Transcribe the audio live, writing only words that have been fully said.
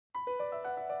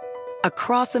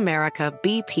Across America,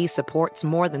 BP supports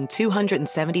more than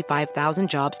 275,000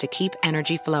 jobs to keep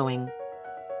energy flowing.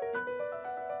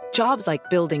 Jobs like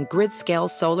building grid-scale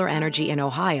solar energy in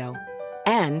Ohio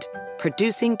and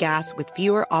producing gas with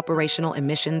fewer operational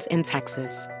emissions in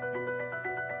Texas.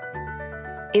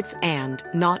 It's and,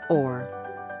 not or.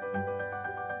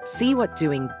 See what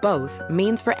doing both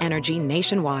means for energy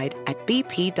nationwide at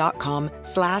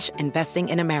bp.com/investing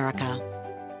in America.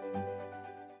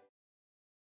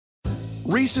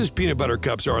 Reese's peanut butter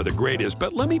cups are the greatest,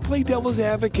 but let me play devil's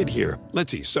advocate here.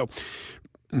 Let's see. So,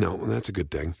 no, that's a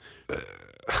good thing.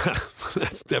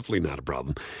 That's definitely not a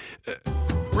problem.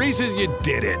 Reese's, you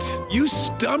did it. You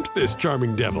stumped this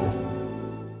charming devil.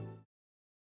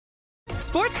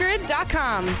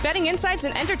 SportsGrid.com. Betting insights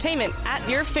and entertainment at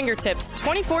your fingertips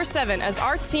 24/7 as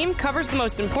our team covers the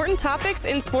most important topics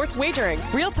in sports wagering.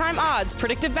 Real-time odds,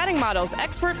 predictive betting models,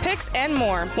 expert picks, and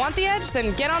more. Want the edge?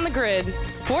 Then get on the grid.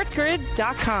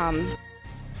 SportsGrid.com.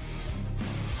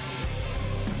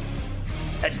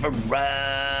 It's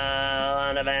Ferrall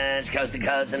on the bench, coast to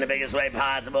coast in the biggest way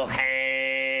possible.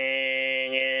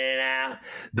 Hanging out.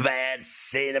 The bad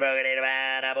seed, the broken, the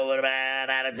bad apple with a bad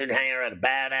attitude, hanger, a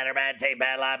bad attitude, bad tape,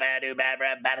 bad lie, bad do, bad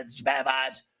breath, bad attitude, bad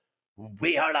vibes.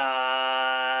 We are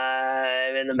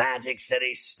live in the Magic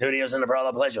City Studios in the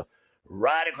Ferrall Pleasure.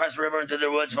 Right across the river into the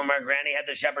woods from where Granny had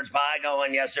the shepherd's pie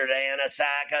going yesterday in a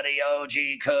sack of the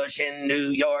OG Kush in New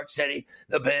York City.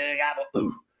 The Big Apple.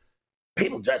 Ooh.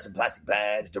 People dressed in plastic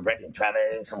bags, directing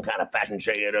traffic, some kind of fashion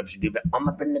shade up. I'm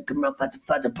up in the commercial,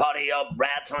 fudge party up,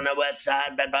 rats on the west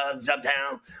side, bed bugs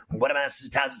uptown. What am I?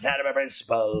 Towns of tattered, my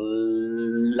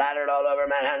splattered all over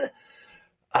Manhattan.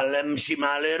 I let them shoot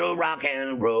my little rock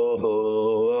and roll.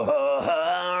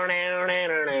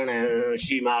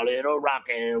 Shoot my little rock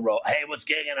and roll. Hey, what's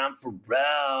gigging? I'm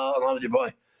Ferrall, along with your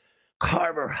boy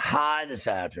Carver High this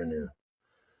afternoon.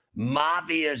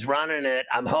 Mafia's running it.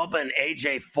 I'm hoping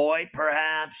AJ Foyt,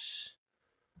 perhaps.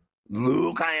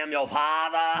 Luke, I am your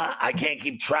father. I can't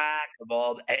keep track of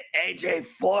all. AJ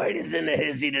Foyt is in the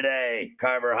hizzy today,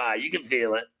 Carver High. You can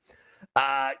feel it.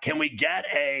 Can we get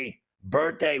a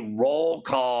birthday roll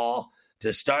call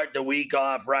to start the week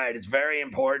off right? It's very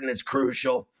important. It's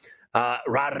crucial.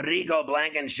 Rodrigo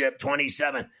Blankenship,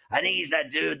 27. I think he's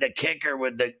that dude, the kicker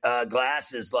with the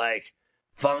glasses, like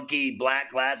funky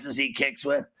black glasses he kicks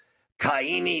with.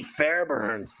 Kaimi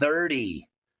Fairburn, 30.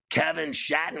 Kevin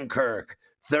Shattenkirk,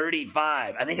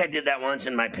 35. I think I did that once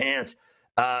in my pants.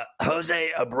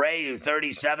 Jose Abreu,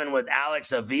 37, with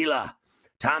Alex Avila.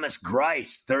 Thomas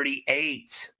Grice,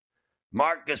 38.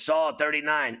 Mark Gasol,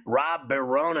 39. Rob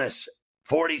Baronis,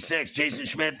 46. Jason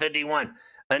Schmidt, 51.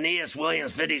 Aeneas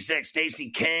Williams, 56. Stacey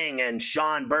King and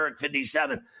Sean Burke,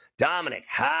 57. Dominic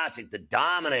Hasek, the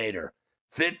Dominator,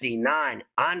 59.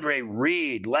 Andre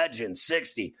Reed, legend,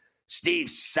 60.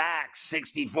 Steve Sachs,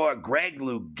 64. Greg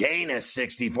Louganis,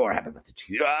 64. Happy birthday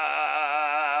to you.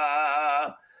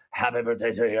 Happy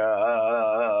birthday to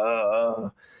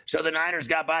you. So the Niners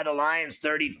got by the Lions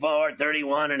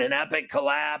 34-31 in an epic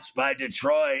collapse by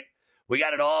Detroit. We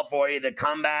got it all for you. The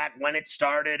comeback, when it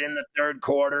started in the third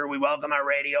quarter. We welcome our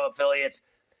radio affiliates,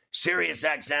 Sirius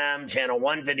XM, Channel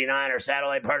 159, our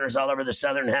satellite partners all over the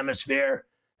Southern Hemisphere.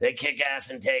 They kick ass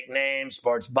and take names.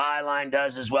 Sports Byline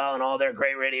does as well, and all their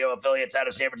great radio affiliates out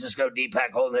of San Francisco,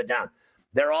 Deepak holding it down.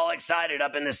 They're all excited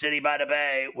up in the city by the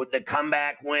bay with the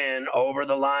comeback win over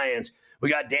the Lions. We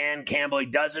got Dan Campbell. He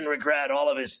doesn't regret all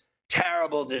of his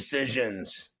terrible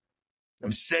decisions.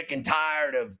 I'm sick and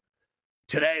tired of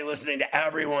today listening to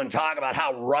everyone talk about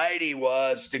how right he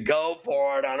was to go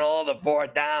for it on all the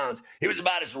fourth downs. He was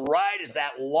about as right as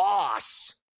that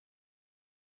loss.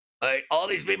 Like, all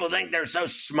these people think they're so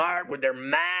smart with their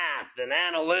math and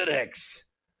analytics.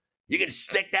 You can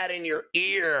stick that in your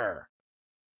ear.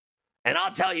 And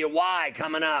I'll tell you why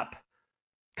coming up.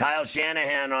 Kyle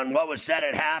Shanahan on what was said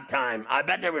at halftime. I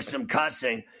bet there was some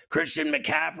cussing. Christian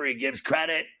McCaffrey gives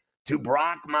credit to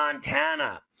Brock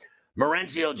Montana.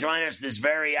 Morency will join us this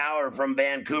very hour from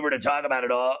Vancouver to talk about it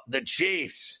all. The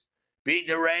Chiefs beat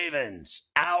the Ravens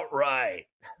outright.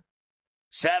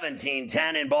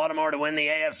 17-10 in Baltimore to win the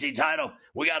AFC title.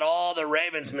 We got all the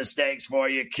Ravens mistakes for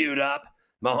you queued up.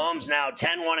 Mahomes now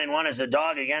 10-1-1 as a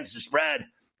dog against the spread,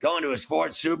 going to his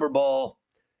fourth Super Bowl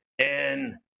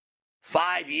in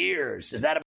 5 years. Is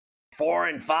that about 4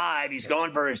 and 5? He's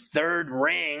going for his third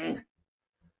ring,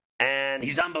 and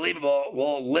he's unbelievable.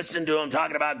 We'll listen to him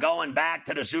talking about going back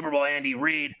to the Super Bowl. Andy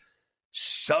Reid,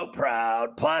 so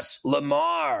proud. Plus,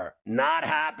 Lamar, not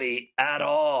happy at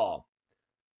all.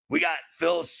 We got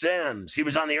Phil Simms. He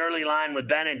was on the early line with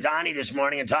Ben and Donnie this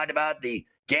morning and talked about the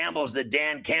gambles that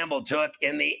Dan Campbell took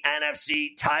in the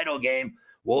NFC title game.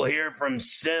 We'll hear from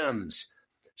Sims.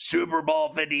 Super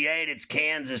Bowl 58, it's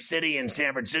Kansas City and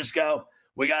San Francisco.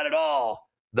 We got it all.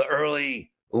 The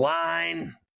early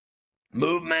line,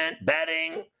 movement,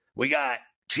 betting. We got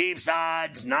Chiefs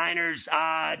odds, Niners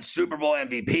odds, Super Bowl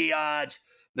MVP odds.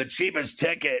 The cheapest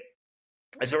ticket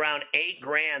is around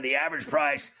 $8,000. The average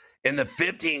price in the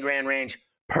 $15,000 range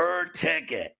per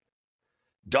ticket.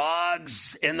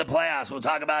 Dogs in the playoffs. We'll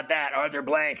talk about that. Arthur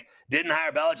Blank didn't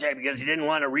hire Belichick because he didn't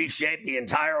want to reshape the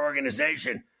entire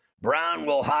organization. Brown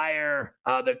will hire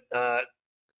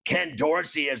Ken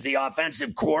Dorsey as the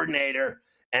offensive coordinator,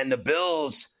 and the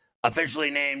Bills officially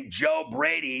named Joe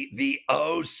Brady the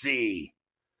OC.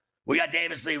 We got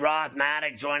Davis Lee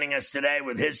Roth-Matic joining us today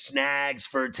with his snags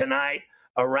for tonight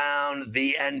around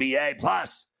the NBA.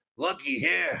 Plus, looky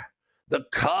here, the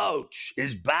coach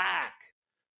is back.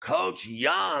 Coach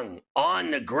Young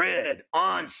on the grid,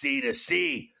 on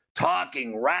C2C,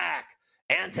 talking rack.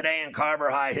 And today in Carver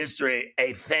High history,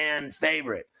 a fan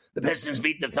favorite. The Pistons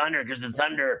beat the Thunder because the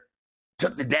Thunder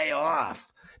took the day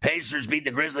off. Pacers beat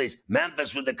the Grizzlies.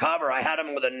 Memphis with the cover. I had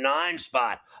them with a 9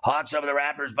 spot. Hawks over the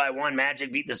Raptors by 1.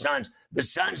 Magic beat the Suns. The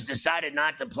Suns decided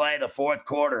not to play the fourth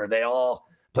quarter. They all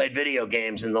played video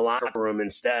games in the locker room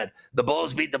instead. The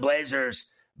Bulls beat the Blazers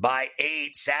by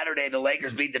 8. Saturday, the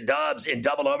Lakers beat the Dubs in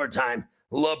double overtime.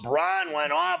 LeBron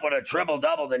went off with a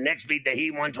triple-double. The Knicks beat the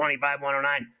Heat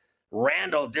 125-109.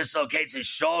 Randall dislocates his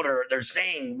shoulder. They're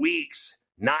saying weeks,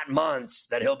 not months,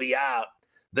 that he'll be out.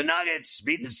 The Nuggets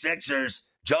beat the Sixers.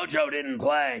 JoJo didn't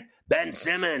play. Ben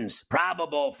Simmons,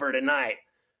 probable for tonight.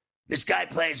 This guy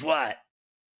plays what?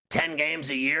 10 games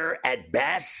a year at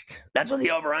best? That's what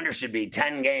the over-under should be,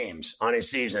 10 games on his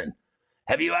season.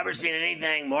 Have you ever seen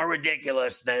anything more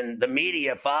ridiculous than the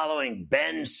media following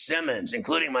Ben Simmons,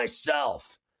 including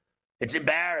myself? It's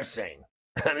embarrassing.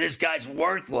 I mean, this guy's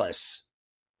worthless.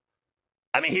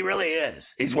 I mean, he really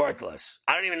is. He's worthless.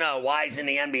 I don't even know why he's in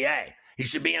the NBA. He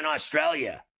should be in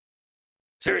Australia.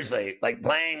 Seriously, like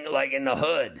playing like in the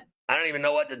hood. I don't even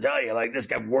know what to tell you. Like, this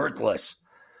guy, worthless.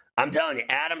 I'm telling you,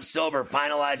 Adam Silver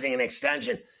finalizing an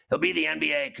extension. He'll be the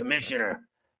NBA commissioner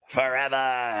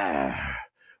forever.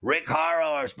 Rick Harrow,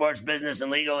 our sports business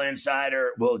and legal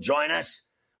insider, will join us.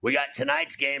 We got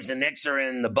tonight's games. The Knicks are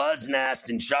in the Buzz Nest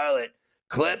in Charlotte.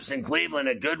 Clips in Cleveland,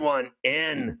 a good one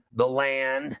in the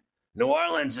land. New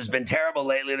Orleans has been terrible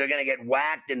lately. They're going to get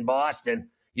whacked in Boston.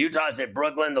 Utah's at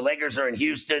Brooklyn. The Lakers are in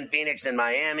Houston, Phoenix, and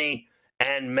Miami,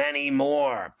 and many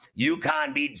more.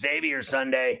 UConn beat Xavier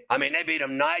Sunday. I mean, they beat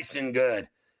them nice and good.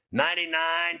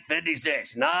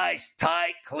 99-56. Nice,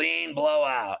 tight, clean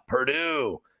blowout.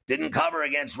 Purdue didn't cover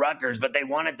against Rutgers, but they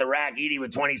won at the rack. Edie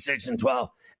with 26 and 12.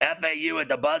 FAU at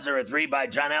the buzzer, a 3 by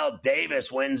Jonell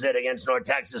Davis wins it against North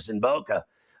Texas and Boca.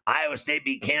 Iowa State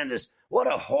beat Kansas. What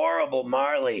a horrible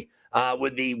Marley.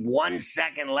 With the 1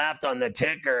 second left on the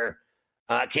ticker,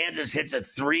 Kansas hits a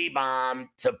 3 bomb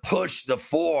to push the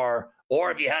 4,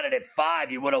 or if you had it at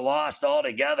 5, you would have lost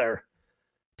altogether.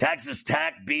 Texas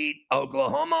Tech beat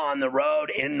Oklahoma on the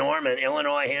road in Norman.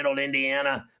 Illinois handled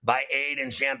Indiana by 8 in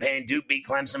Champaign. Duke beat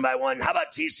Clemson by 1. How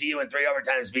about TCU in 3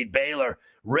 overtimes beat Baylor?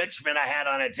 Richmond, I had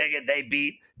on a ticket. They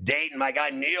beat Dayton. My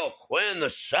guy Neil Quinn, the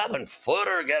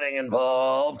 7-footer, getting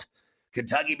involved.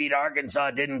 Kentucky beat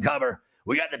Arkansas, didn't cover.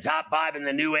 We got the top 5 in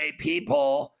the new AP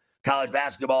poll. College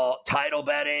basketball title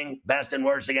betting, best and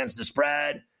worst against the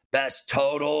spread, best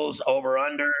totals,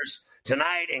 over-unders.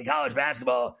 Tonight in college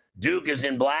basketball, Duke is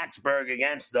in Blacksburg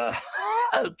against the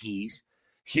Hokies.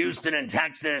 Houston and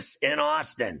Texas in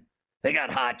Austin. They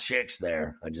got hot chicks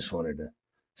there, I just wanted to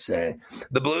say.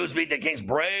 The Blues beat the Kings.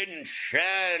 Braden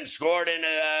Shen scored in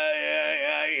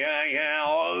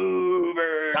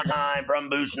overtime from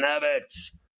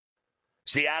Bushnevich.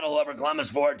 Seattle over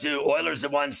Columbus 4-2. Oilers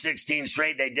have won 16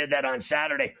 straight. They did that on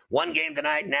Saturday. One game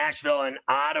tonight, Nashville and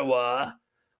Ottawa.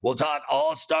 We'll talk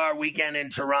All-Star Weekend in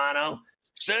Toronto.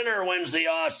 Sinner wins the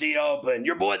Aussie Open.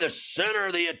 Your boy, the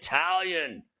Sinner, the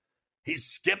Italian. He's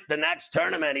skipped the next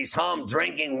tournament. He's home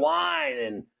drinking wine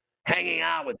and hanging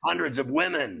out with hundreds of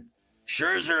women.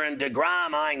 Scherzer and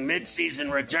DeGrom eyeing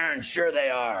midseason return. Sure they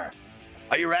are.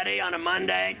 Are you ready on a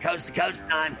Monday? Coast to coast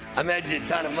time. I made you a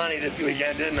ton of money this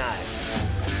weekend, didn't I?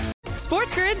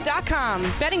 SportsGrid.com.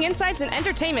 Betting insights and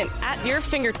entertainment at your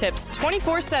fingertips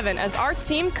 24/7 as our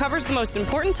team covers the most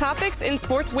important topics in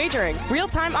sports wagering.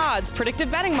 Real-time odds, predictive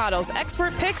betting models,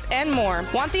 expert picks, and more.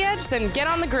 Want the edge? Then get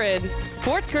on the grid.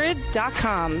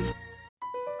 SportsGrid.com.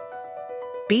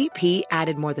 BP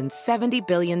added more than $70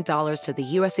 billion to the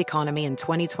U.S. economy in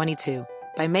 2022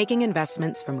 by making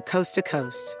investments from coast to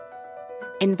coast.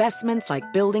 Investments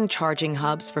like building charging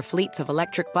hubs for fleets of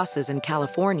electric buses in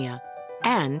California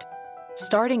and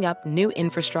starting up new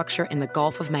infrastructure in the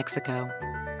Gulf of Mexico.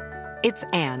 It's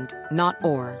and, not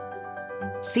or.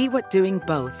 See what doing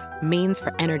both means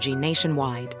for energy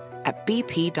nationwide at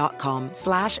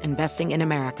bp.com/investing in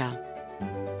America.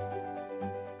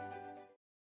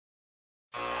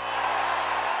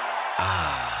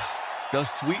 The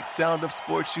sweet sound of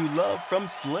sports you love from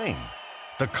Sling.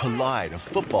 The collide of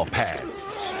football pads.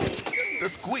 The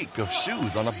squeak of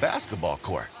shoes on a basketball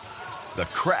court. The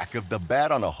crack of the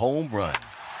bat on a home run.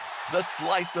 The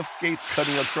slice of skates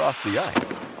cutting across the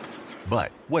ice.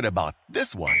 But what about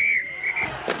this one?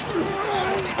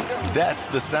 That's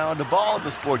the sound of all the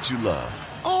sports you love,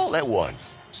 all at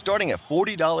once. Starting at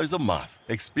 $40 a month.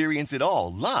 Experience it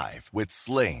all live with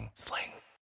Sling.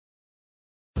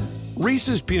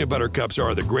 Reese's peanut butter cups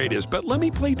are the greatest, but let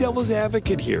me play devil's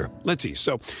advocate here. Let's see.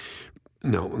 So,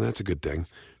 no, that's a good thing.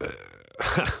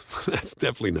 That's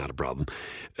definitely not a problem.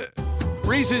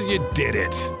 Reese's, you did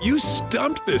it. You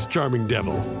stumped this charming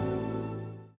devil.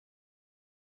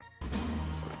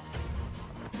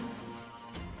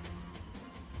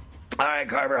 All right,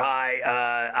 Carver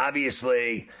High.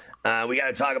 Obviously, we got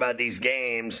to talk about these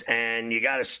games, and you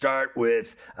got to start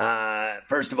with,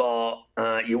 first of all,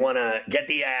 you want to get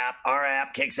the app. Our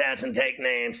app kicks ass and take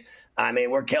names. I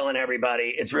mean, we're killing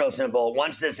everybody. It's real simple.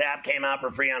 Once this app came out for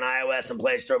free on iOS and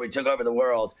Play Store, we took over the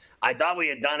world. I thought we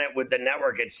had done it with the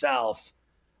network itself,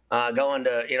 going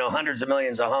to, hundreds of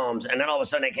millions of homes. And then all of a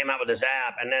sudden they came out with this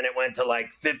app, and then it went to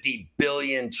like 50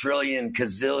 billion, trillion,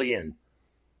 gazillion.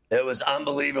 It was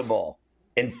unbelievable.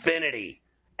 Infinity.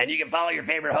 And you can follow your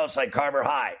favorite hosts like Carver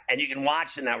High, and you can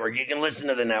watch the network. You can listen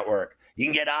to the network. You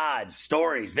can get odds,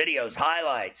 stories, videos,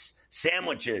 highlights,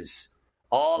 sandwiches,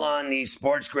 all on the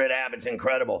Sports Grid app. It's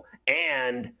incredible.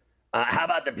 And how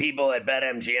about the people at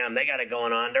BetMGM? They got it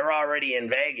going on. They're already in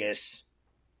Vegas.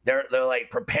 They're like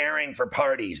preparing for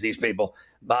parties, these people,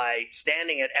 by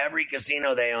standing at every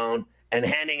casino they own and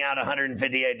handing out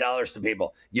 $158 to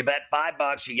people. You bet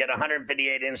 $5, you get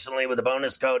 $158 instantly with the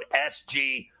bonus code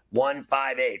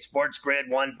SG158. Sports Grid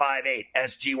 158,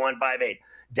 SG158.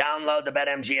 Download the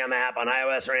BetMGM app on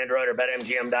iOS or Android or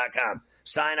BetMGM.com.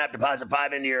 Sign up, deposit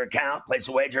 $5 into your account, place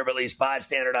a wager of at least $5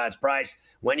 standard odds price.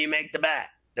 When you make the bet,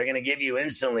 they're going to give you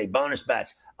instantly bonus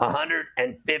bets,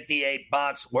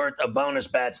 $158 worth of bonus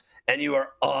bets, and you are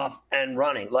off and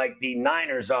running like the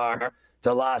Niners are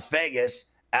to Las Vegas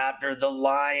after the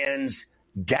Lions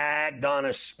gagged on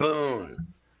a spoon.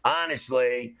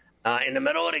 Honestly, in the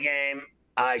middle of the game,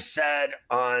 I said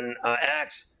on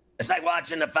X, it's like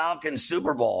watching the Falcons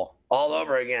Super Bowl all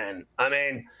over again. I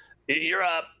mean, you're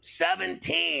up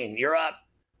 17. You're up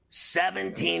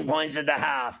 17 points at the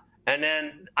half. And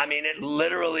then, I mean, it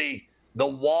literally, the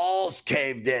walls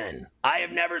caved in. I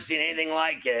have never seen anything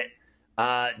like it.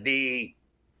 Not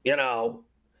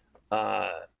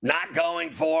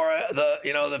going for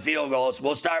the field goals.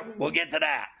 We'll get to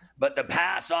that. But the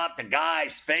pass off the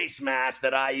guy's face mask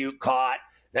that Ayuk caught,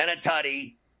 then a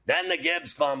tutty, then the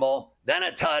Gibbs fumble, then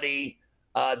a tutty,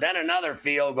 then another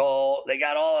field goal. They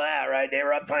got all of that, right? They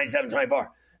were up 27-24.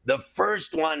 The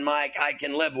first one, Mike, I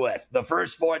can live with. The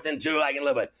first 4th and 2, I can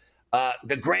live with.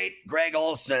 The great Greg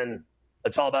Olson,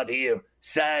 it's all about the U,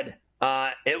 said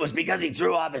it was because he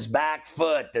threw off his back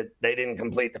foot that they didn't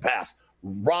complete the pass.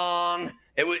 Wrong.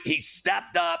 He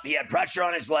stepped up. He had pressure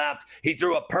on his left. He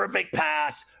threw a perfect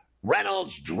pass.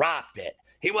 Reynolds dropped it.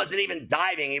 He wasn't even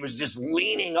diving. He was just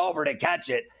leaning over to catch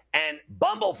it, and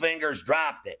Bumblefingers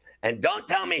dropped it. And don't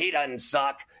tell me he doesn't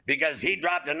suck, because he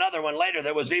dropped another one later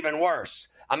that was even worse.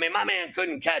 I mean, my man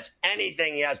couldn't catch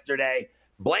anything yesterday.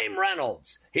 Blame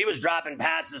Reynolds. He was dropping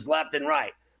passes left and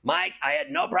right. Mike, I had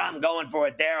no problem going for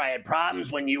it there. I had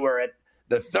problems when you were at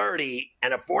the 30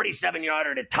 and a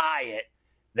 47-yarder to tie it,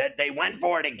 that they went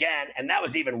for it again, and that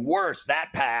was even worse,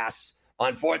 that pass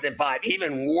on 4th and 5,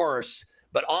 even worse.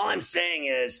 But all I'm saying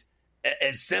is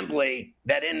simply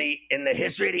that in the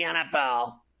history of the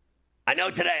NFL, I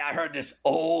know today I heard this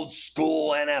old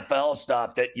school NFL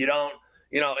stuff that you don't,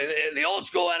 the old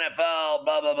school NFL,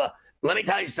 blah, blah, blah. Let me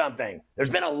tell you something. There's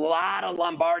been a lot of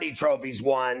Lombardi trophies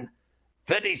won,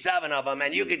 57 of them,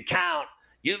 and you could count.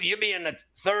 You'd be in the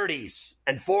 30s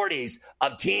and 40s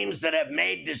of teams that have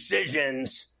made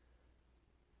decisions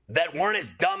that weren't as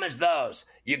dumb as those.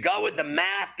 You go with the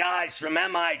math guys from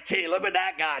MIT. Look what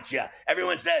that got you.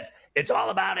 Everyone says it's all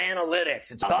about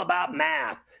analytics. It's all about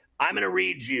math. I'm going to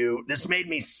read you. This made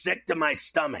me sick to my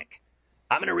stomach.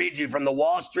 I'm going to read you from the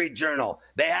Wall Street Journal.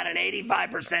 They had an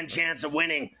 85% chance of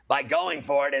winning by going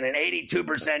for it and an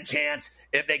 82% chance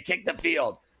if they kicked the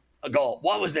field goal.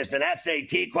 What was this, an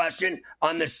SAT question?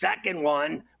 On the second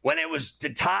one, when it was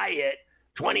to tie it,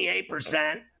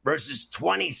 28% versus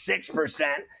 26%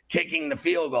 kicking the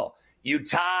field goal. You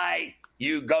tie,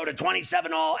 you go to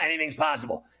 27-all, anything's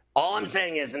possible. All I'm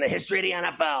saying is, in the history of the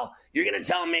NFL, you're going to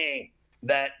tell me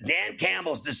that Dan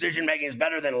Campbell's decision-making is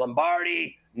better than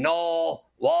Lombardi, Knoll,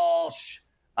 Walsh.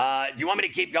 Do you want me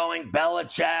to keep going?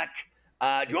 Belichick.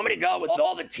 Do you want me to go with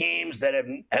all the teams that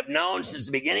have known since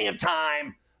the beginning of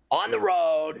time on the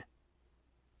road?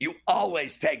 You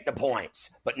always take the points.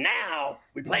 But now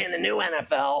we play in the new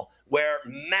NFL where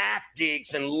math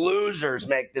geeks and losers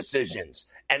make decisions.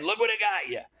 And look what it got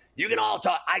you. You can all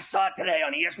talk. I saw it today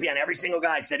on ESPN. Every single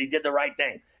guy said he did the right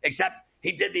thing, except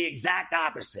he did the exact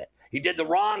opposite. He did the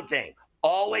wrong thing.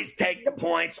 Always take the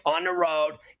points on the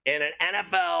road in an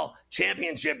NFL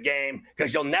championship game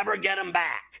because you'll never get them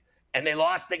back. And they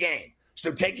lost the game.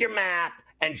 So take your math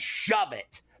and shove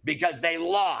it because they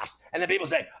lost. And then people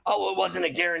say, oh, it wasn't a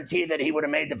guarantee that he would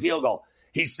have made the field goal.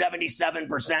 He's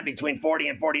 77% between 40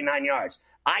 and 49 yards.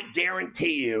 I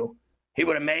guarantee you he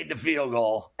would have made the field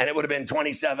goal, and it would have been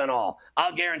 27-all.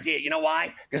 I'll guarantee it. You know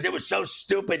why? Because it was so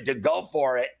stupid to go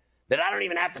for it that I don't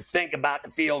even have to think about the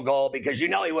field goal because you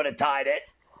know he would have tied it.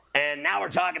 And now we're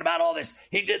talking about all this.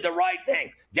 He did the right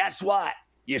thing. Guess what?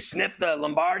 You sniff the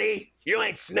Lombardi, you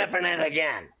ain't sniffing it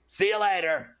again. See you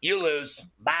later. You lose.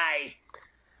 Bye.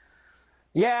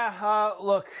 Yeah,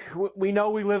 look, we know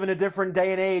we live in a different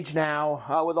day and age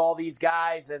now with all these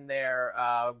guys and their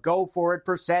go-for-it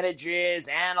percentages,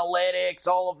 analytics,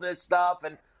 all of this stuff,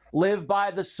 and live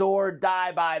by the sword,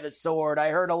 die by the sword. I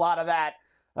heard a lot of that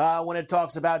when it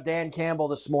talks about Dan Campbell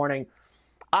this morning.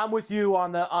 I'm with you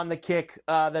on the kick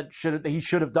that he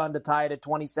should have done to tie it at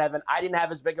 27. I didn't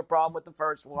have as big a problem with the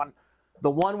first one.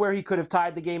 The one where he could have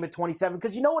tied the game at 27,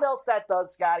 because you know what else that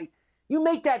does, Scotty? You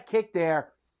make that kick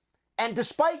there, and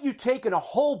despite you taking a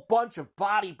whole bunch of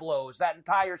body blows that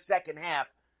entire second half,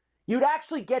 you'd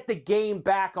actually get the game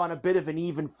back on a bit of an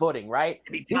even footing, right?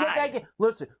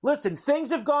 Listen, things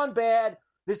have gone bad.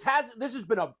 This has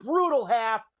been a brutal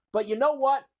half, but you know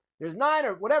what? There's 9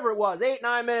 or whatever it was, 8,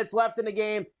 9 minutes left in the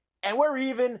game, and we're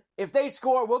even. If they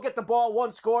score, we'll get the ball,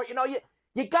 one score. You know,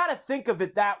 you got to think of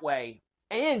it that way,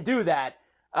 and he didn't do that.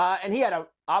 And he had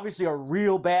obviously a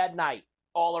real bad night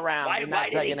all around. Why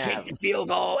did he kick the field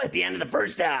goal at the end of the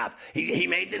first half? He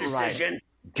made the decision,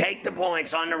 take the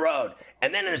points on the road.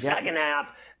 And then in the second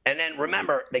half, and then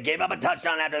remember, they gave up a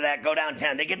touchdown after that, go down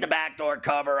 10. They get the backdoor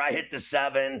cover. I hit the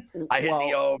 7. I hit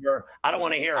the over. I don't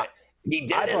want to hear it. He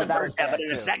did it in the first half, but in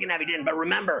the second half he didn't. But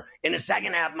remember, in the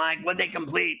second half, Mike, what did they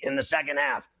complete in the second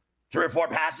half? 3 or 4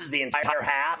 passes the entire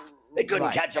half? They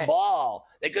couldn't catch a ball.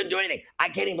 They couldn't do anything. I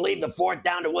can't even believe the 4th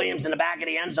down to Williams in the back of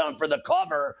the end zone for the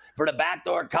cover, for the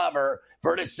backdoor cover,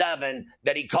 for the 7,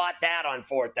 that he caught that on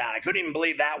 4th down. I couldn't even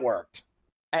believe that worked.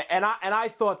 And I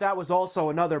thought that was also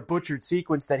another butchered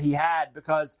sequence that he had,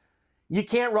 because you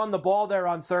can't run the ball there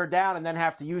on 3rd down and then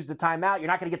have to use the timeout. You're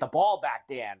not going to get the ball back,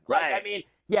 Dan. Right. I mean,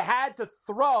 you had to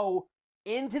throw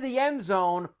into the end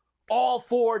zone all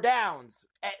 4 downs,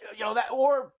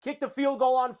 or kick the field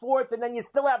goal on 4th, and then you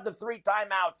still have the 3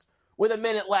 timeouts with a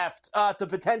minute left to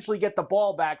potentially get the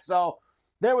ball back. So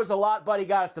there was a lot, but he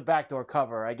got us the backdoor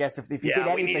cover. I guess if he did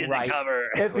anything right,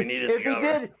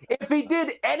 if he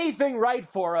did anything right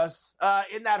for us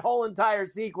in that whole entire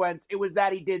sequence, it was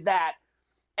that he did that.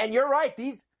 And you're right;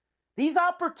 these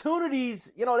opportunities,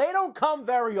 they don't come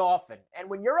very often. And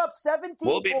when you're up 17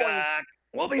 we'll be points back.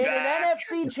 We'll be in back.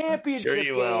 an NFC Championship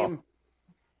game, will.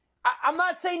 I'm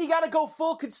not saying you got to go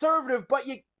full conservative, but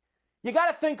you got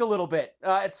to think a little bit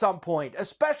at some point,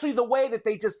 especially the way that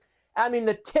they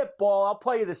the tip ball. I'll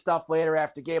play you this stuff later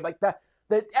after game, like that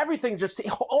everything just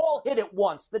all hit at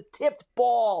once. The tipped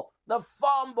ball, the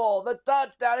fumble, the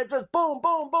touchdown. It just boom,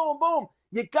 boom, boom, boom.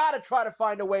 You got to try to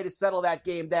find a way to settle that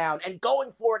game down, and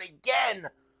going for it again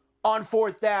on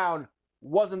 4th down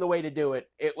wasn't the way to do it.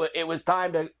 It was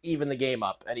time to even the game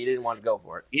up, and he didn't want to go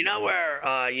for it. You know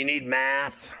where you need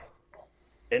math?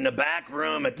 In the back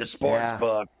room at the sports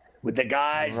book with the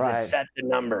guys that set the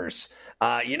numbers.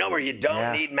 You know where you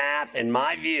don't need math, in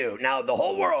my view. Now, the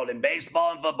whole world in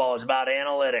baseball and football is about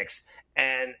analytics.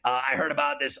 And I heard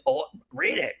about this.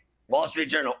 Read it. Wall Street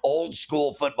Journal, old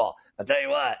school football. I'll tell you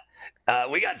what.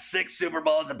 We got 6 Super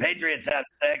Bowls. The Patriots have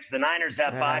 6. The Niners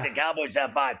have 5. The Cowboys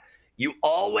have 5. You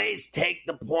always take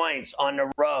the points on the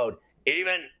road.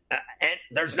 And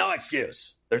there's no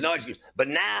excuse. There's no excuse. But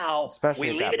now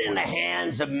we leave it in the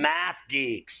hands of math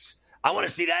geeks. I want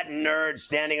to see that nerd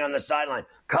standing on the sideline.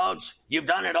 Coach, you've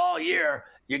done it all year.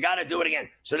 You got to do it again.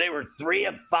 So they were 3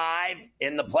 of 5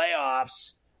 in the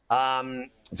playoffs.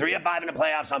 3 of 5 in the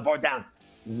playoffs on 4th down.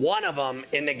 1 of them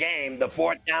in the game, the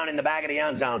 4th down in the back of the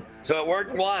end zone. So it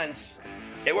worked once.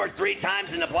 It worked 3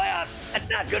 times in the playoffs. That's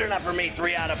not good enough for me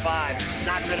 3 out of 5. It's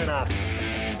not good enough.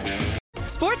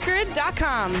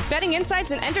 SportsGrid.com. Betting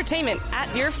insights and entertainment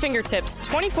at your fingertips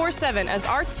 24/7 as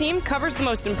our team covers the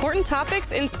most important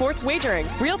topics in sports wagering.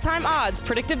 Real-time odds,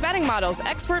 predictive betting models,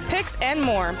 expert picks, and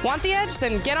more. Want the edge?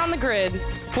 Then get on the grid.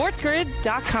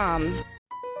 SportsGrid.com.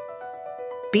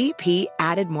 BP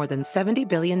added more than $70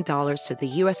 billion to the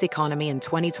U.S. economy in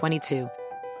 2022.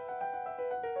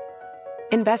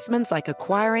 Investments like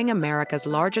acquiring America's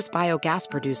largest biogas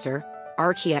producer,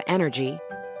 Archaea Energy,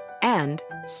 and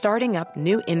starting up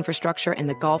new infrastructure in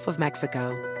the Gulf of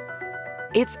Mexico.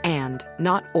 It's and,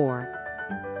 not or.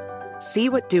 See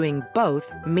what doing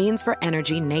both means for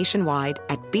energy nationwide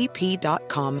at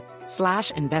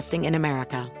bp.com/investing in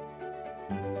America.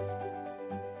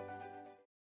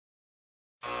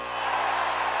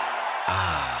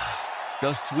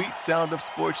 The sweet sound of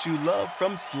sports you love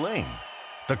from Sling.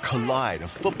 The collide of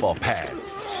football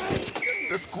pads.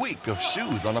 The squeak of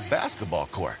shoes on a basketball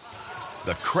court.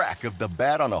 The crack of the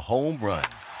bat on a home run.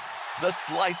 The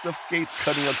slice of skates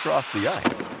cutting across the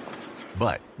ice.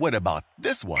 But what about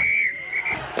this one?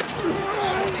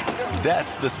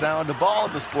 That's the sound of all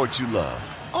the sports you love,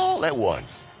 all at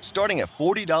once. Starting at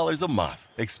 $40 a month.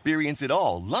 Experience it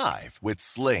all live with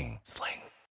Sling.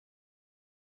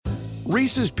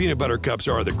 Reese's peanut butter cups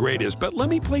are the greatest, but let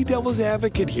me play devil's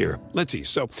advocate here. Let's see.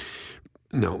 So,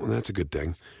 no, that's a good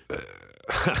thing.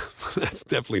 That's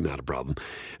definitely not a problem.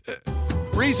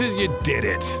 Reese's, you did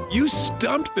it. You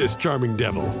stumped this charming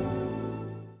devil.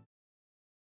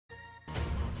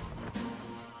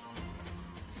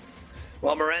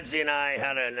 Well, Morency and I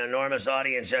had an enormous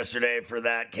audience yesterday for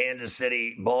that Kansas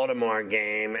City-Baltimore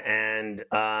game, and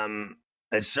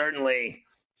it certainly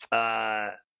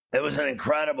it was an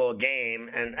incredible game,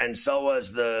 and so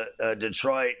was the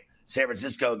Detroit-San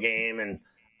Francisco game. And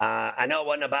I know it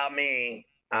wasn't about me.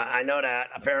 I know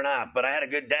that, fair enough, but I had a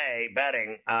good day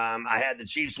betting. I had the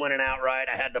Chiefs winning outright.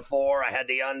 I had the 4. I had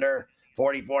the under,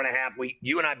 44.5.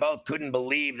 You and I both couldn't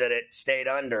believe that it stayed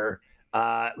under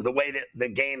the way that the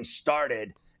game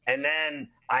started. And then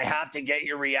I have to get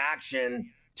your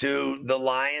reaction to the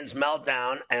Lions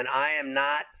meltdown, and I am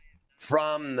not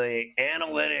from the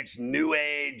analytics, new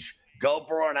age, go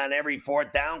for it on every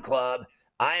 4th down club.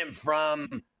 I am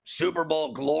from Super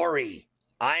Bowl glory.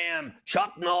 I am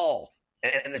Chuck Noll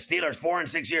and the Steelers 4 and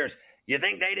 6 years. You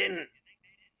think they didn't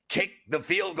kick the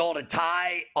field goal to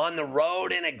tie on the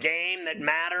road in a game that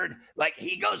mattered? Like,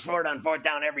 he goes for it on 4th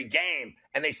down every game,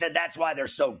 and they said that's why they're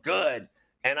so good.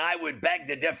 And I would beg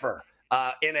to differ.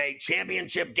 In a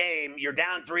championship game, you're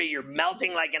down 3, you're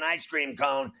melting like an ice cream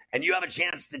cone, and you have a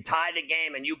chance to tie the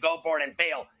game, and you go for it and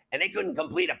fail. And they couldn't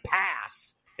complete a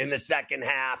pass in the second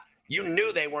half. You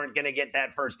knew they weren't going to get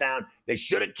that first down. They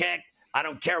should have kicked. I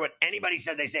don't care what anybody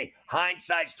said. They say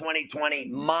hindsight's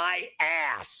 20/20. My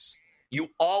ass. You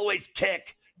always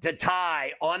kick to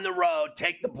tie on the road,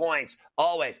 take the points,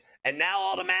 always. And now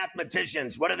all the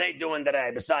mathematicians, what are they doing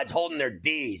today besides holding their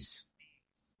D's?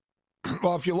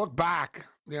 Well, if you look back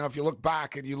and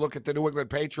you look at the New England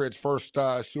Patriots' first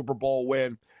Super Bowl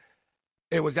win,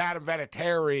 it was Adam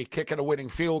Vinatieri kicking a winning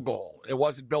field goal. It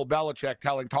wasn't Bill Belichick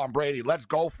telling Tom Brady, let's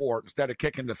go for it, instead of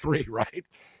kicking the 3, right?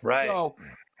 Right. So,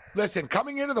 listen,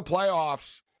 coming into the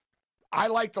playoffs, I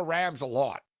like the Rams a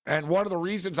lot. And one of the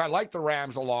reasons I like the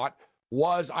Rams a lot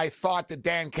was I thought that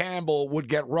Dan Campbell would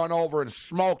get run over and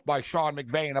smoked by Sean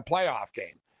McVay in a playoff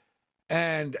game.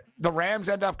 And the Rams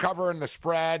end up covering the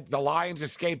spread. The Lions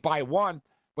escape by 1.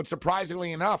 But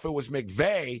surprisingly enough, it was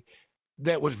McVay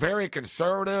that was very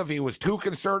conservative. He was too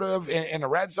conservative in the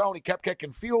red zone. He kept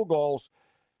kicking field goals.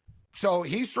 So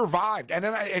he survived. And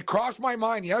then it crossed my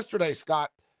mind yesterday, Scott.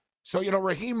 So,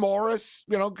 Raheem Morris,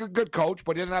 good coach,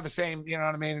 but he doesn't have the same,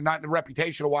 not the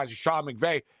reputation-wise as Sean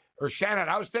McVay or Shannon.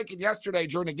 I was thinking yesterday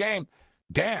during the game,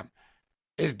 damn,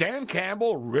 is Dan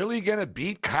Campbell really going to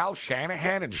beat Kyle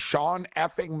Shanahan and Sean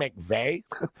effing McVay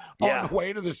on the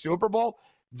way to the Super Bowl?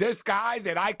 This guy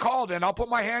that I called, and I'll put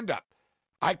my hand up,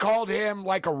 I called him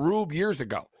like a rube years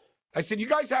ago. I said, you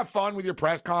guys have fun with your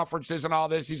press conferences and all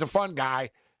this. He's a fun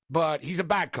guy, but he's a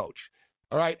bad coach.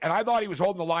 All right. And I thought he was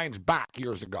holding the Lions back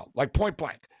years ago, like point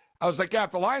blank. I was like, yeah,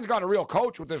 if the Lions got a real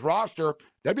coach with this roster,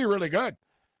 that'd be really good.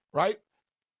 Right.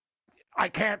 I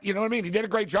can't, you know what I mean? He did a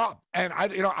great job. And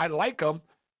I like him.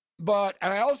 And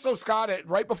I also, Scott,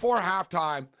 right before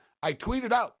halftime, I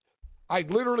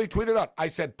literally tweeted out. I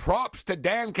said, props to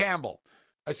Dan Campbell.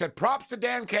 I said, props to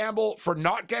Dan Campbell for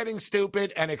not getting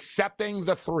stupid and accepting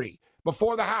the 3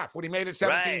 before the half when he made it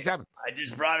 17-7. Right. I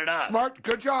just brought it up. Smart.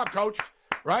 Good job, coach.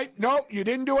 Right? No, you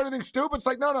didn't do anything stupid. It's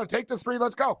like, no, take the 3.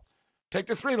 Let's go. Take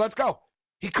the 3. Let's go.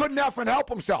 He couldn't effing help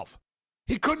himself.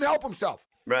 He couldn't help himself.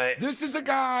 Right. This is a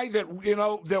guy that,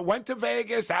 that went to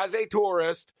Vegas as a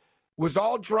tourist, was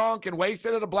all drunk and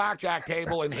wasted at a blackjack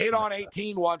table and hit on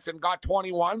 18 once and got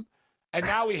 21. And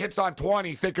now he hits on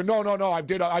 20 thinking, no, I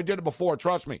did it before.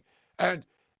 Trust me. And,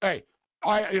 hey,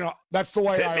 that's the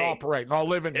way I operate, and I'll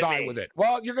live and die with it.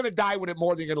 Well, you're going to die with it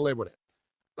more than you're going to live with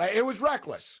it. It was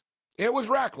reckless. It was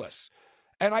reckless.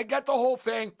 And I get the whole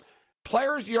thing.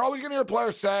 Players, you're always going to hear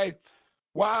players say,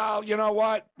 well, you know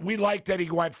what? We like that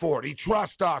he went for it. He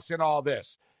trusts us in all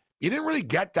this. You didn't really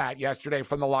get that yesterday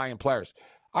from the Lion players.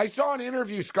 I saw an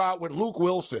interview, Scott, with Luke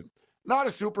Wilson. Not a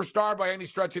superstar by any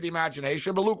stretch of the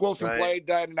imagination, but Luke Wilson played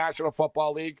in the National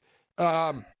Football League.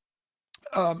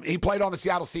 He played on the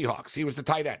Seattle Seahawks. He was the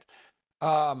tight end.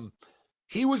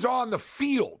 He was on the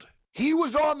field. He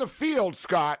was on the field,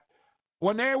 Scott,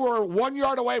 when they were 1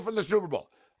 yard away from the Super Bowl.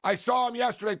 I saw him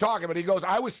yesterday talking, but he goes,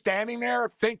 I was standing there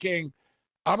thinking,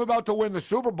 I'm about to win the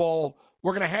Super Bowl.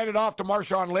 We're going to hand it off to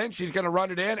Marshawn Lynch. He's going to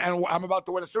run it in, and I'm about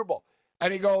to win a Super Bowl.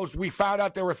 And he goes, we found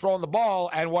out they were throwing the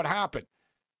ball, and what happened?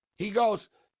 He goes,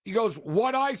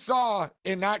 what I saw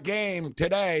in that game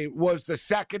today was the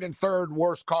second and third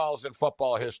worst calls in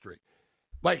football history.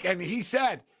 And he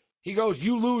said,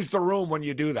 you lose the room when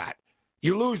you do that.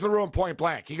 You lose the room point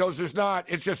blank. He goes,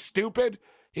 it's just stupid.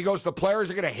 He goes, the players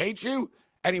are going to hate you.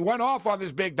 And he went off on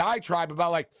this big diatribe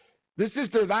about,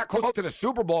 they're that close to the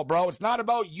Super Bowl, bro. It's not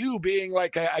about you being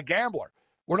like a gambler.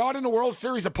 We're not in the World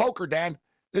Series of poker, Dan.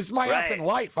 This is my effing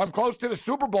life. I'm close to the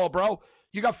Super Bowl, bro.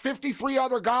 You got 53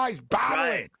 other guys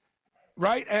battling,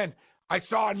 right? And I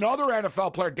saw another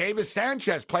NFL player, Davis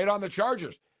Sanchez, played on the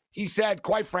Chargers. He said,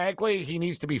 quite frankly, he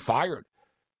needs to be fired.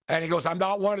 And he goes, I'm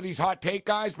not one of these hot take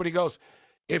guys, but he goes,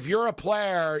 if you're a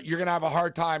player, you're going to have a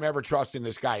hard time ever trusting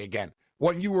this guy again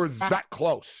when you were that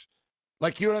close.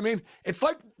 You know what I mean? It's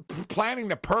like planning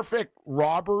the perfect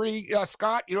robbery,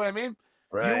 Scott. You know what I mean?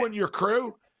 Right. You and your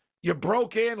crew, you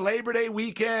broke in Labor Day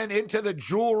weekend into the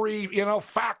jewelry,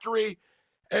 factory,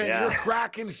 and you're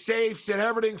cracking safes and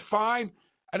everything's fine.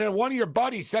 And then one of your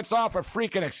buddies sets off a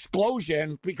freaking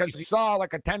explosion because he saw a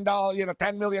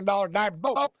 $10 million dive.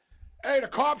 Oh, hey, the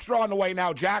cops are on the way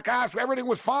now, jackass. Everything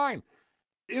was fine.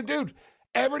 Dude,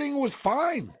 everything was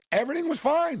fine. Everything was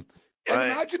fine. And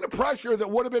imagine the pressure that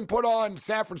would have been put on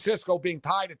San Francisco being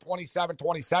tied at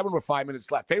 27-27 with 5 minutes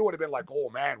left. They would have been like,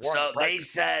 oh, man. So they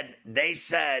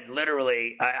said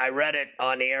literally, I read it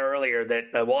on the air earlier, that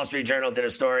the Wall Street Journal did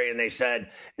a story, and they said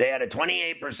they had a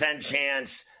 28%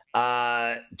 chance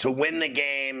to win the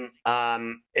game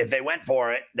if they went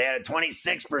for it. They had a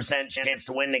 26% chance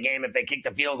to win the game if they kicked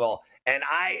the field goal. And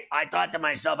I thought to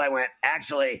myself, I went,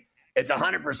 actually, it's a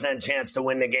 100% chance to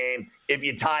win the game if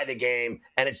you tie the game,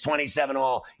 and it's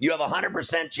 27-all. You have a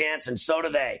 100% chance, and so do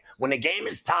they. When the game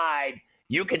is tied,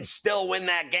 you can still win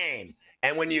that game.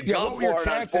 And when you go for it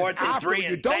on 4th and 3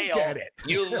 and fail,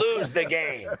 you lose the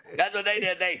game. That's what they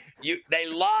did. They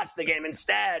lost the game.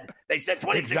 Instead, they said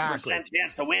 26%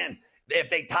 chance to win if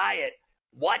they tie it.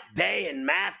 What day in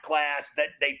math class that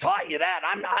they taught you that?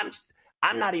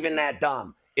 I'm not even that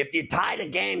dumb. If you tie the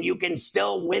game, you can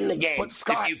still win the game. But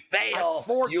Scott, if you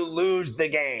fail, you lose the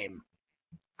game.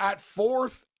 At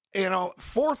 4th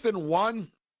and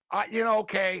 1,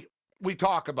 okay, we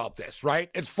talk about this, right?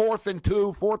 It's 4th and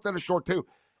 2, 4th and a short 2.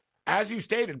 As you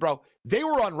stated, bro, they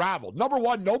were unraveled. Number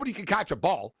one, nobody could catch a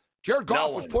ball. Jared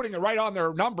Goff was putting it right on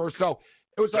their number, so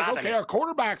it was like, okay, our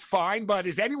quarterback's fine, but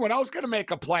is anyone else going to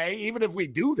make a play, even if we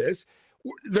do this?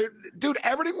 Dude,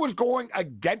 everything was going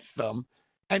against them.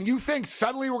 And you think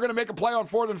suddenly we're going to make a play on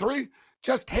 4th and 3?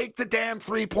 Just take the damn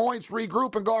 3 points,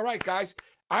 regroup, and go, all right, guys.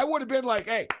 I would have been like,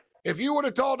 hey, if you would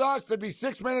have told us there'd be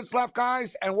 6 minutes left,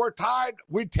 guys, and we're tied,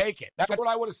 we'd take it. That's what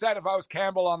I would have said if I was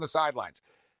Campbell on the sidelines.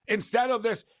 Instead of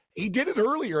this, he did it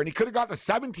earlier, and he could have got the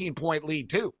 17-point lead,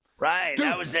 too. Right. Dude,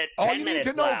 that was it. 10 minutes left. All you need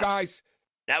to know, guys.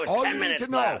 That was 10 minutes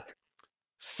left.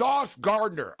 Sauce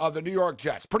Gardner of the New York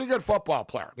Jets, pretty good football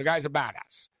player. The guy's a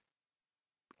badass.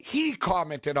 He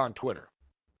commented on Twitter.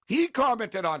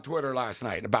 Last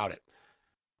night about it.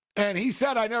 And he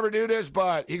said, I never do this,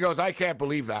 but he goes, I can't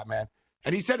believe that, man.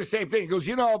 And he said the same thing. He goes,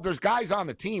 there's guys on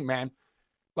the team, man.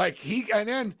 And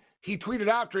then he tweeted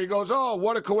after, he goes, oh,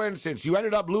 what a coincidence. You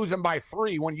ended up losing by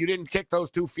 3 when you didn't kick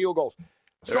those 2 field goals.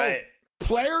 So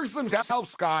players themselves,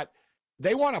 Scott,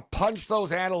 they want to punch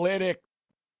those analytic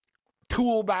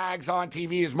tool bags on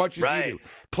TV as much as you do.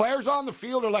 Players on the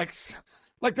field are like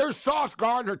there's Sauce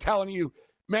Gardner telling you,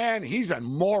 man, he's a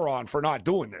moron for not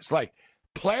doing this.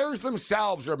 Players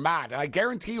themselves are mad. And I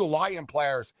guarantee you, Lion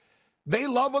players, they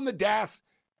love him to death.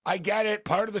 I get it.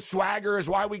 Part of the swagger is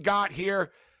why we got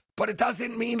here. But it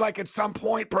doesn't mean at some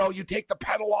point, bro, you take the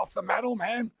pedal off the metal,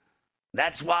 man.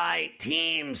 That's why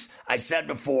teams, I said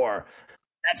before,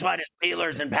 that's why the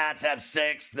Steelers and Pats have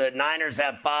 6, the Niners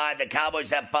have 5, the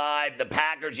Cowboys have 5, the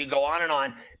Packers, you go on and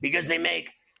on, because they make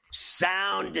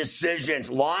sound decisions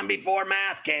long before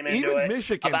math came into Even it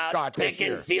Michigan, about Scott,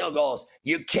 kicking field goals.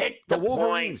 You kick the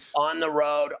points on the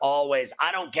road always.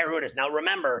 I don't care who it is. Now,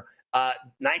 remember,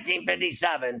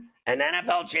 1957, an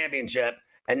NFL championship,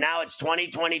 and now it's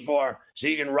 2024, so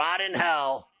you can rot in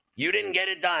hell. You didn't get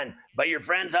it done, but your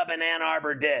friends up in Ann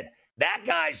Arbor did. That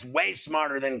guy's way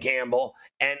smarter than Campbell,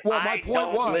 and I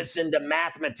don't listen to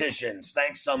mathematicians.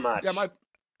 Thanks so much. Yeah,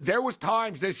 there was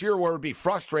times this year where it would be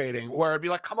frustrating, where it'd be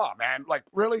like, come on, man. Like,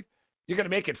 really? You're going to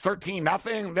make it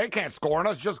 13-0? They can't score on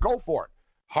us. Just go for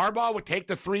it. Harbaugh would take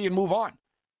the 3 and move on.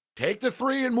 Take the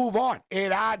 3 and move on.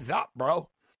 It adds up, bro.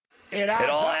 It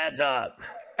all adds up.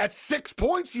 At 6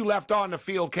 points you left on the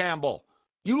field, Campbell.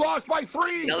 You lost by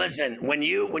 3. Now, listen, when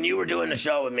you were doing the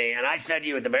show with me, and I said to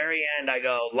you at the very end, I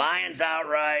go, Lions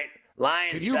outright,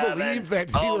 Lions 7. Can you believe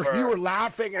that you were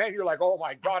laughing, and you're like, oh,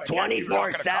 my God.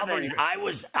 24/7.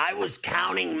 I was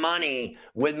counting money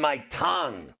with my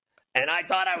tongue, and I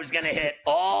thought I was going to hit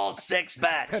all 6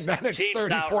 bets. And then it's Chiefs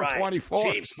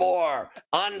 34-24. Chiefs 4,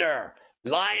 under.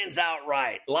 Lions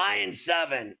outright, Lions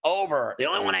 7, over. The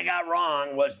only one I got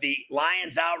wrong was the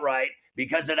Lions outright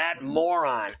because of that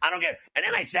moron. I don't get it. And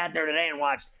then I sat there today and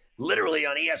watched literally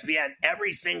on ESPN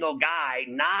every single guy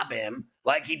knob him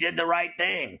like he did the right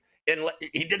thing. And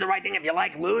he did the right thing if you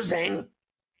like losing.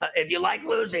 If you like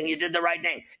losing, you did the right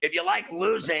thing. If you like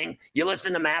losing, you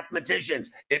listen to mathematicians.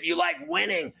 If you like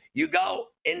winning, you go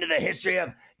into the history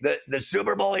of the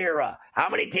Super Bowl era. How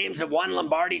many teams have won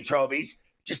Lombardi trophies?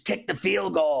 Just kick the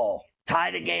field goal,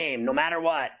 tie the game, no matter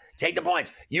what. Take the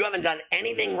points. You haven't done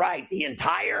anything right the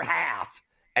entire half,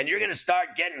 and you're going to start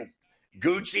getting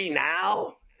Gucci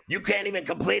now? You can't even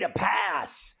complete a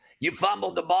pass. You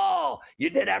fumbled the ball.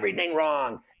 You did everything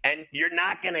wrong, and you're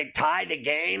not going to tie the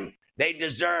game? They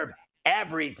deserve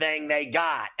everything they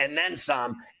got, and then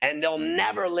some, and they'll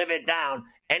never live it down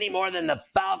any more than the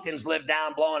Falcons lived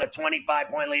down blowing a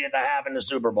 25-point lead at the half in the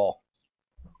Super Bowl.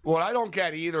 What I don't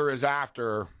get either is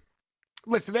after.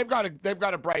 Listen, they've got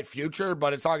a bright future,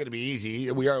 but it's not going to be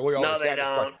easy. No, they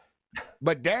don't.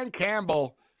 But Dan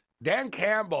Campbell,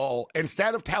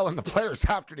 instead of telling the players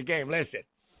after the game, listen,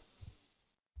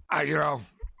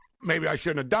 maybe I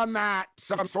shouldn't have done that.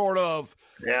 Some sort of,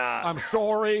 I'm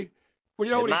sorry. Well,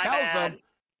 you know what he tells them?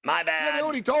 My bad. Yeah, you know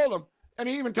what he told them? And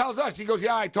he even tells us, he goes,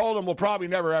 I told him we'll probably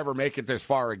never, ever make it this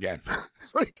far again.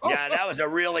 That was a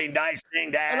really nice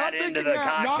thing to add into the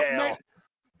cocktail.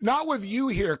 Not with you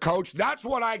here, Coach. That's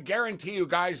what I guarantee you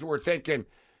guys were thinking.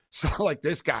 So, like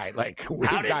this guy,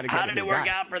 how did it work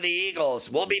out for the Eagles?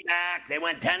 We'll be back. They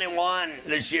went 10-1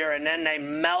 this year, and then they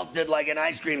melted like an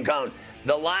ice cream cone.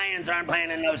 The Lions aren't playing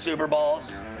in those Super Bowls.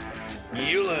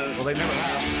 You lose. Well, they never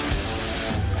have.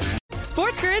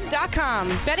 SportsGrid.com.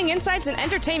 Betting insights and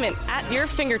entertainment at your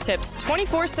fingertips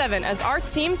 24/7 as our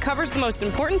team covers the most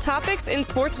important topics in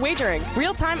sports wagering.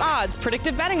 Real-time odds,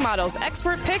 predictive betting models,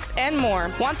 expert picks, and more.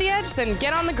 Want the edge? Then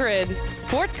get on the grid.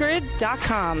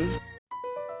 SportsGrid.com.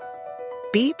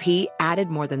 BP added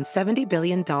more than $70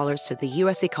 billion to the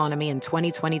U.S. economy in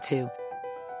 2022.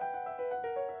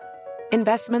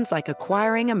 Investments like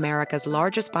acquiring America's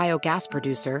largest biogas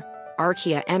producer,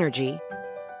 Archaea Energy,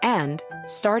 and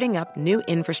starting up new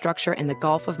infrastructure in the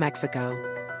Gulf of Mexico.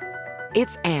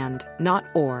 It's and, not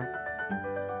or.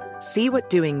 See what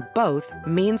doing both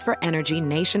means for energy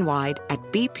nationwide at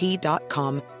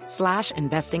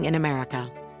bp.com/investing in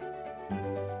America.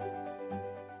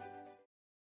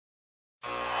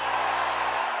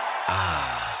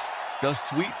 The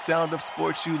sweet sound of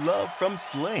sports you love from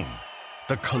Sling.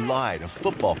 The collide of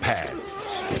football pads.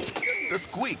 The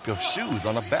squeak of shoes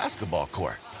on a basketball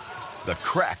court. The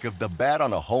crack of the bat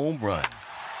on a home run.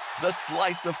 The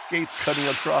slice of skates cutting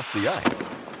across the ice.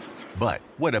 But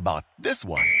what about this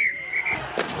one?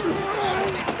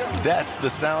 That's the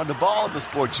sound of all the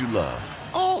sports you love,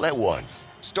 all at once.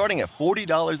 Starting at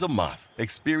 $40 a month.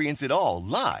 Experience it all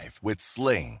live with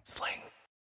Sling.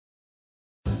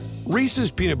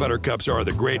 Reese's peanut butter cups are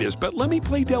the greatest, but let me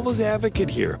play devil's advocate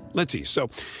here. Let's see. So,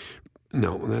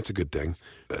 no, that's a good thing.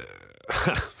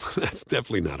 That's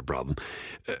definitely not a problem.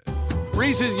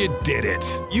 Reese's, you did it.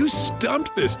 You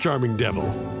stumped this charming devil.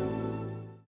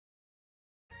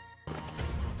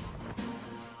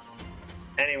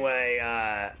 Anyway,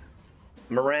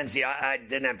 Morency, I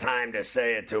didn't have time to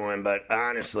say it to him, but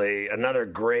honestly, another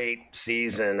great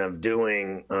season of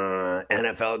doing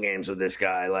NFL games with this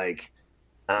guy.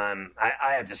 I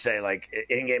have to say,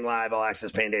 in-game live, all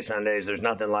access, pain day Sundays, there's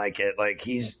nothing like it.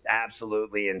 He's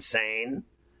absolutely insane.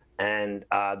 And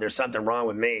there's something wrong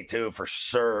with me, too, for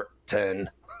certain.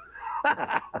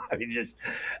 The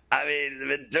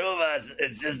two of us,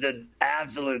 it's just an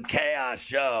absolute chaos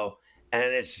show.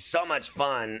 And it's so much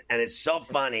fun, and it's so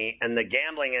funny, and the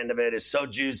gambling end of it is so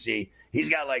juicy. He's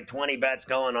got like 20 bets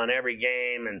going on every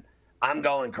game, and I'm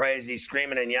going crazy,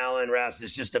 screaming and yelling, refs.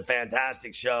 It's just a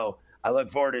fantastic show. I look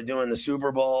forward to doing the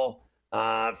Super Bowl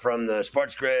from the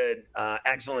Sports Grid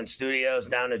excellent studios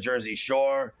down to Jersey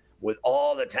Shore, with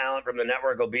all the talent from the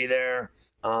network will be there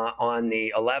on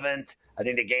the 11th. I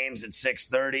think the game's at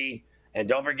 6:30. And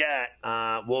don't forget,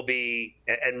 we'll be –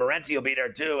 and Morency will be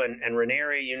there too, and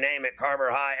Ranieri, you name it,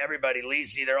 Carver High, everybody,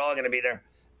 Lisi, they're all going to be there.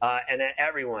 And then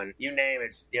everyone, you name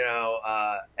it,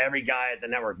 every guy at the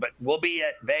network. But we'll be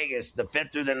at Vegas the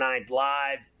 5th through the 9th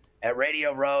live at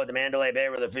Radio Row, the Mandalay Bay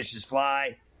where the fishes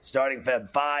fly, starting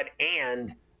Feb 5,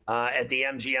 and at the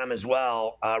MGM as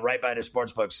well, right by the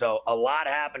Sportsbook. So a lot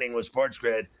happening with Sports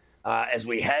Grid as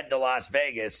we head to Las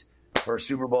Vegas for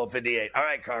Super Bowl 58. All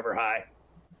right, Carver High.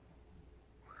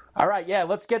 All right, yeah,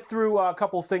 let's get through a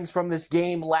couple of things from this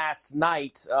game last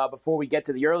night before we get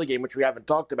to the early game, which we haven't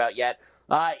talked about yet.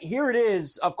 Here it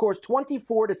is, of course,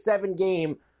 24-7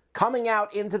 game coming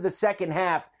out into the second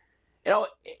half. You know,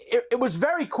 it was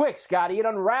very quick, Scotty. It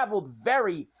unraveled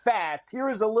very fast. Here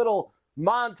is a little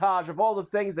montage of all the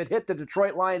things that hit the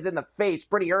Detroit Lions in the face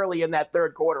pretty early in that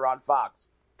third quarter on Fox.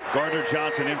 Gardner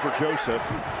Johnson in for Joseph,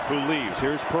 who leaves.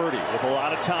 Here's Purdy with a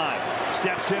lot of time.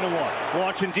 Steps into one.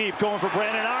 Launching deep, going for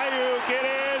Brandon Ayuk. It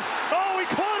is. Oh, he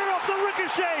caught it off the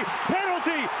ricochet.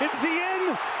 Penalty. Is he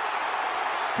in?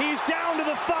 He's down to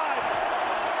the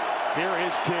 5. Here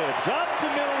is Gibbs. Up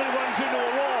the middle, he runs into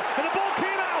a wall. And the ball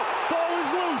came out. Ball is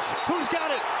loose. Who's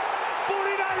got it?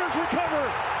 49ers recover.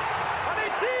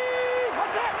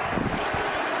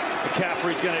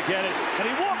 McCaffrey's going to get it, and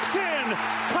he walks in.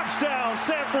 Touchdown,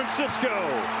 San Francisco.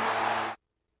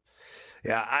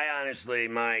 Yeah, I honestly,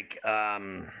 Mike,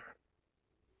 I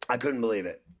couldn't believe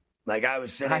it. Like, I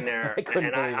was sitting there,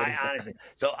 and I honestly,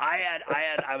 so I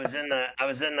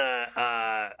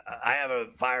have a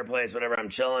fireplace, whatever. I'm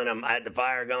chilling. I had the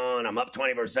fire going. I'm up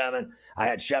 24/7. I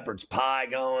had shepherd's pie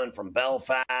going from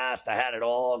Belfast. I had it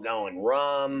all going.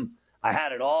 Rum. I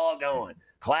had it all going.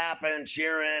 Clapping,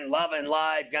 cheering, loving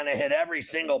life, gonna hit every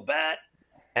single bet.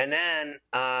 And then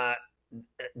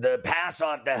the pass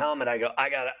off the helmet, I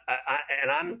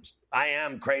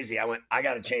am crazy. I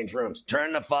gotta change rooms.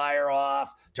 Turn the fire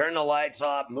off, turn the lights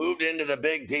off, moved into the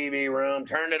big TV room,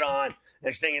 turned it on.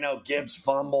 Next thing you know, Gibbs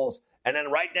fumbles. And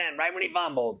then right when he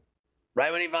fumbled,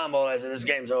 I said, this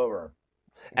game's over.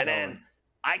 And then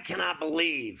I can't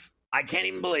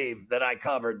even believe that I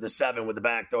covered the 7 with the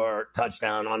backdoor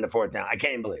touchdown on the 4th down. I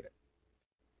can't even believe it.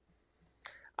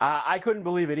 I couldn't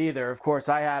believe it either. Of course,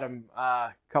 I had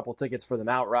a couple tickets for them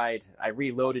outright. I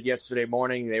reloaded yesterday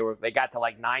morning. They got to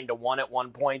like 9-1 at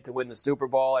one point to win the Super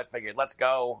Bowl. I figured, let's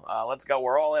go.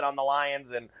 We're all in on the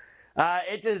Lions, and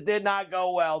it just did not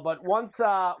go well. But once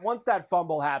that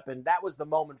fumble happened, that was the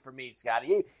moment for me,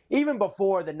 Scotty. Even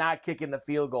before the not kicking the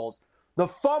field goals. The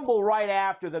fumble right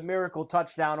after the miracle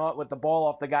touchdown with the ball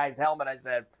off the guy's helmet, I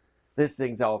said, this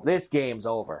thing's over. This game's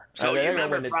over. So you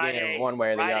remember this Friday, game one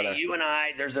way or the other. You and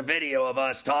I, there's a video of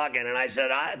us talking, and I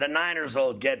said, the Niners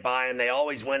will get by them. They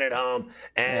always win at home.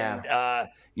 And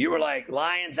you were like,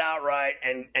 Lions outright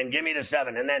and give me the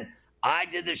 7. And then I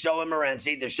did the show with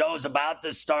Morency. The show's about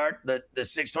to start. The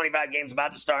 6:25 game's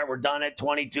about to start. We're done at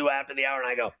 22 after the hour. And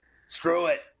I go, screw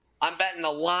it. I'm betting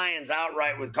the Lions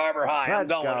outright with Carver High. I'm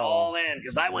going all in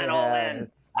because I went all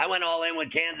in. I went all in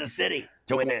with Kansas City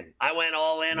to win. I went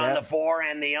all in on the 4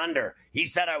 and the under. He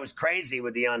said I was crazy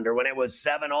with the under when it was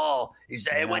 7-all. He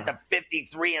said it went to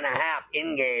 53.5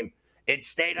 in game. It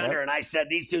stayed under, and I said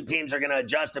these two teams are going to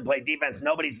adjust and play defense.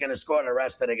 Nobody's going to score the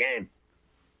rest of the game.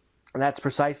 And that's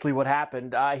precisely what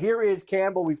happened. Here is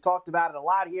Campbell. We've talked about it a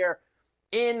lot here.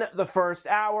 In the first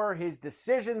hour, his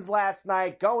decisions last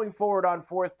night, going forward on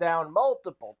 4th down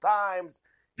multiple times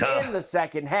in the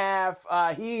second half.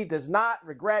 He does not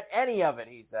regret any of it,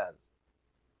 he says.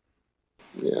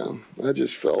 Yeah, I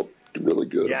just felt really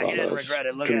good about he didn't us regret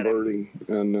it. Look converting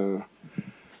and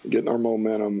getting our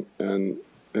momentum and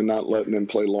not letting them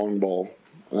play long ball.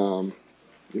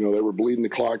 They were bleeding the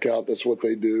clock out. That's what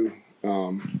they do.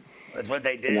 That's what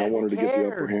they did. And I wanted to get the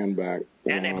upper hand back.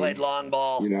 And they played long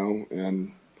ball.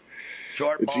 And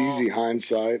short it's balls. easy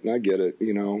hindsight, and I get it,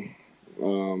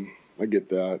 I get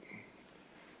that.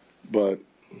 But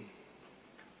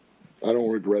I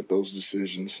don't regret those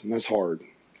decisions. And that's hard.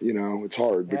 It's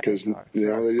hard because, we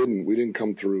didn't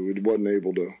come through. It wasn't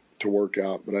able to work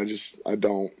out. But I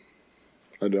don't.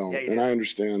 Yeah, and I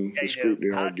understand the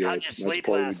scrutiny I'll get. That's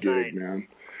part of the gig, man.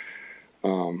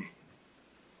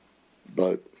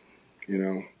 But,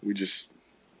 we just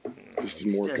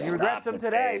didn't work out. He regrets him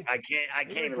today. I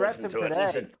can't even listen to it. Today.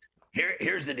 Listen,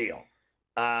 here's the deal.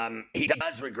 He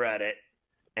does regret it,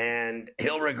 and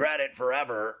he'll regret it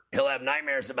forever. He'll have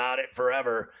nightmares about it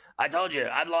forever. I told you,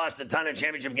 I've lost a ton of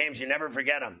championship games. You never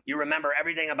forget them. You remember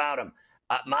everything about them.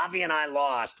 Mavi and I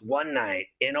lost one night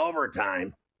in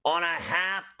overtime on a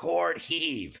half-court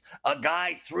heave. A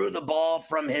guy threw the ball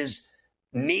from his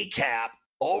kneecap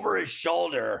over his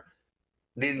shoulder,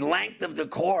 the length of the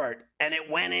court, and it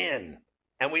went in.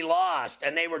 And we lost,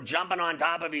 and they were jumping on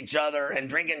top of each other and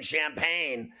drinking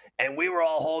champagne, and we were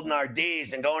all holding our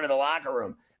D's and going to the locker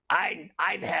room.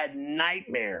 I've had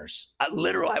nightmares.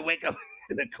 I wake up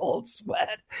in a cold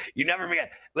sweat. You never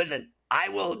forget. Listen, I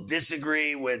will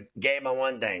disagree with Gabe on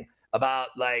one thing about,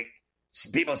 like,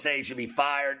 people say he should be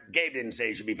fired. Gabe didn't say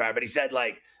he should be fired, but he said,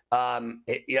 like,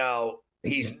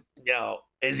 he's,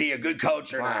 is he a good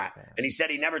coach or not? And he said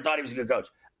he never thought he was a good coach.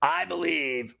 I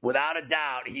believe, without a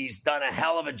doubt, he's done a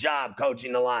hell of a job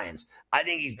coaching the Lions. I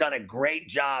think he's done a great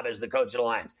job as the coach of the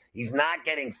Lions. He's not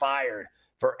getting fired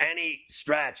for any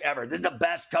stretch ever. This is the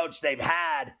best coach they've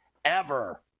had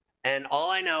ever. And all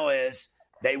I know is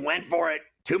they went for it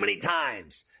too many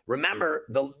times. Remember,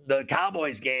 the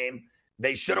Cowboys game,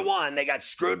 they should have won. They got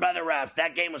screwed by the refs.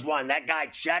 That game was won. That guy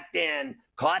checked in,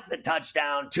 caught the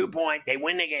touchdown, 2-point. They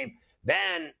win the game.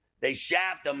 Then they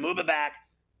shaft him, move it back.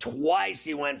 Twice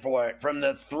he went for it. From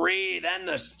the 3, then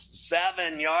the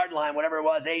 7-yard line, whatever it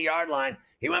was, 8-yard line.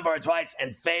 He went for it twice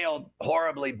and failed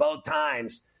horribly both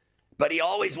times. But he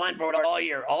always went for it all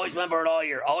year, always went for it all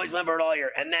year, always went for it all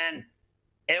year. And then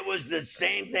it was the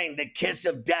same thing, the kiss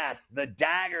of death. The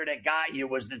dagger that got you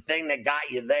was the thing that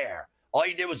got you there. All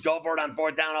you did was go for it on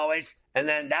 4th down always. And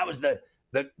then that was the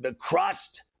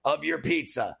crust of your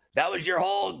pizza. That was your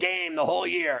whole game the whole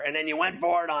year. And then you went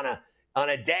for it on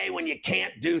a day when you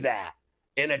can't do that.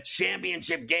 In a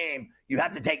championship game, you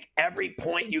have to take every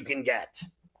point you can get.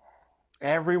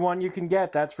 Everyone you can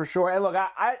get, that's for sure. And look,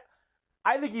 I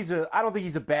don't think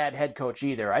he's a bad head coach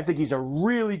either. I think he's a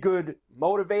really good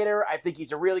motivator. I think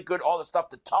he's a really good, all the stuff,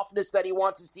 the toughness that he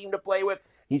wants his team to play with.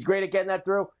 He's great at getting that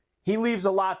through. He leaves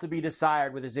a lot to be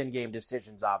desired with his in-game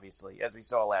decisions, obviously, as we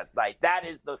saw last night. That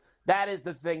is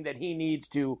the thing that he needs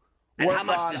to and work how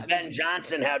much on. does Ben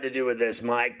Johnson have to do with this,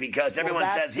 Mike? Because everyone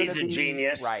says he's a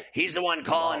genius. Right. He's the one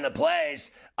calling the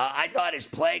plays. I thought his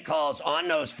play calls on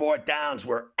those 4th downs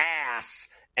were ass.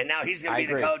 And now he's going to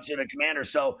be the coach of the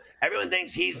Commanders. So everyone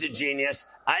thinks he's a genius.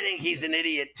 I think he's an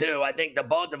idiot, too. I think the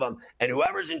both of them. And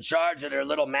whoever's in charge of their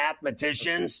little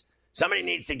mathematicians, somebody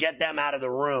needs to get them out of the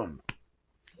room.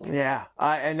 Yeah,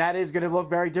 and that is going to look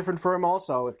very different for him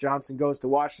also if Johnson goes to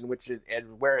Washington,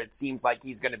 where it seems like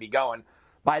he's going to be going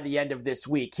by the end of this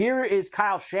week. Here is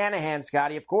Kyle Shanahan,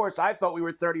 Scotty. Of course, I thought we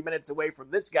were 30 minutes away from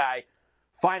this guy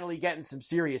finally getting some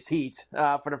serious heat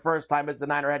for the first time as the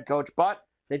Niner head coach, but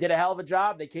they did a hell of a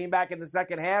job. They came back in the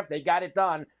second half. They got it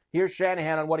done. Here's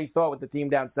Shanahan on what he thought with the team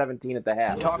down 17 at the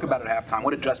half. Talk about it at halftime.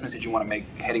 What adjustments did you want to make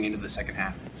heading into the second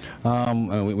half?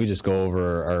 We just go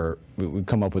over we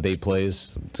come up with 8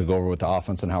 plays to go over with the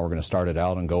offense and how we're going to start it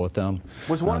out and go with them.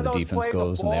 Was one of those the defense plays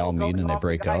goes and they all meet and they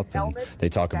break up and they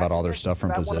talk about all their stuff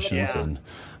from positions and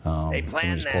they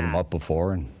just pulled them up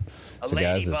before and. So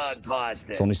guys,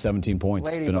 it's only 17 points.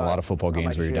 It's been a lot of football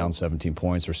games where you're down 17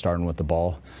 points. We're starting with the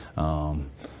ball.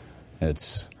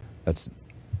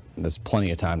 That's plenty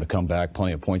of time to come back,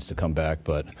 plenty of points to come back.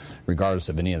 But regardless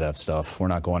of any of that stuff, we're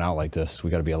not going out like this.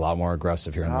 We got to be a lot more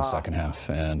aggressive here in the second half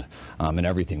and in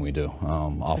everything we do,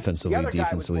 offensively,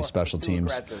 defensively, special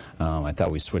teams. I thought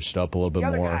we switched up a little bit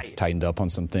more, tightened up on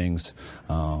some things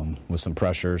with some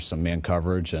pressure, some man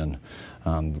coverage, and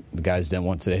the guys didn't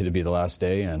want today to be the last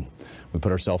day, and we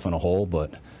put ourselves in a hole.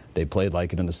 But they played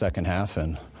like it in the second half,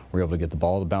 and we were able to get the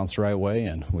ball to bounce the right way,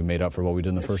 and we made up for what we did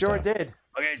in the first half. Sure did.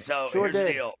 Okay, so here's the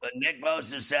deal. Nick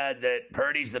Bosa said that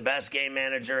Purdy's the best game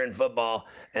manager in football,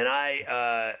 and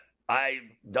I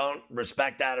don't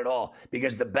respect that at all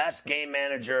because the best game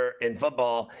manager in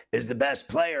football is the best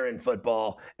player in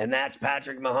football, and that's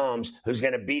Patrick Mahomes, who's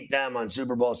going to beat them on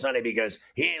Super Bowl Sunday because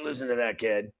he ain't losing to that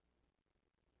kid.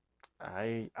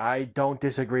 I don't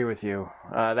disagree with you.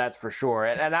 That's for sure.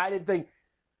 And I didn't think,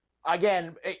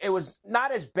 again, it was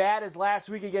not as bad as last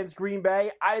week against Green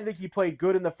Bay. I didn't think he played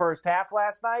good in the first half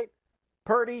last night.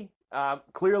 Purdy,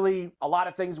 clearly a lot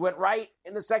of things went right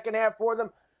in the second half for them.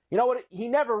 You know what? He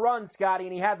never runs, Scotty,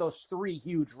 and he had those 3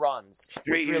 huge runs.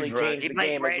 Three really huge runs. changed He the played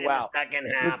game great as well. in the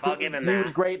second half. I'll give him that. He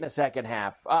was great in the second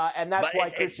half. And that's but why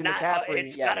it's Christian not, McCaffrey...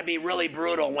 It's got to be really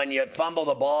brutal when you fumble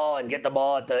the ball and get the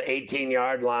ball at the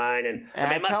 18-yard line.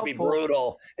 And it must be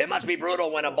brutal. It must be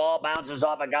brutal when a ball bounces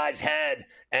off a guy's head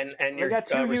and your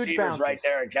receiver's right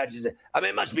there and catches it. I mean,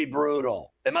 it must be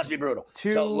brutal. It must be brutal. Two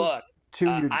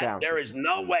huge bounces. There is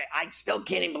no way. I still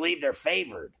can't even believe they're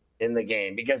favored in the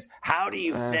game, because how do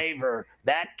you favor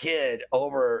that kid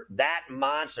over that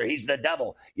monster? He's the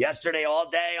devil. Yesterday, all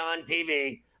day on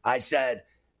TV, I said,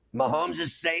 Mahomes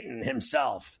is Satan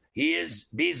himself. He is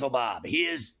Beelzebub. He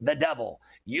is the devil.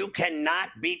 You cannot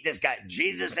beat this guy.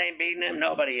 Jesus ain't beating him.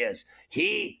 Nobody is.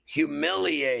 He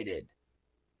humiliated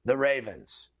the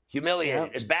Ravens.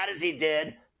 Humiliated. As bad as he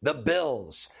did the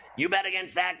Bills. You bet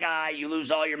against that guy, you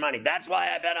lose all your money. That's why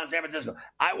I bet on San Francisco.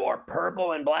 I wore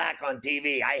purple and black on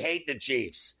TV. I hate the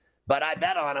Chiefs, but I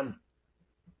bet on them.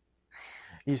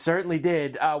 You certainly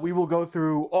did. We will go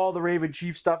through all the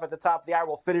Raven-Chiefs stuff at the top of the hour.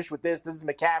 We'll finish with this. This is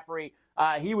McCaffrey.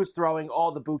 He was throwing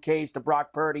all the bouquets to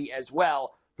Brock Purdy as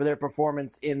well for their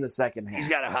performance in the second half. He's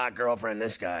got a hot girlfriend,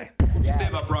 this guy. What do you say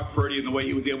about Brock Purdy and the way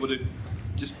he was able to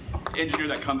just engineer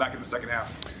that comeback in the second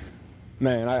half?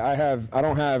 Man, I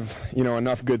don't have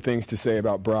enough good things to say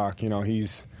about Brock.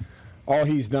 He's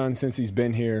done since he's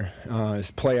been here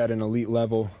is play at an elite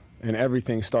level, and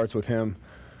everything starts with him.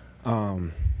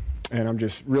 And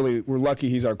we're lucky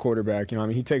he's our quarterback.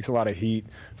 He takes a lot of heat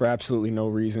for absolutely no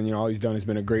reason. All he's done is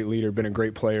been a great leader, been a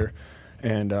great player,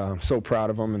 and I'm so proud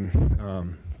of him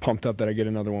and pumped up that I get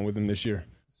another one with him this year.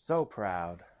 So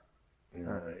proud.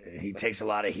 He takes a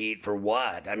lot of heat for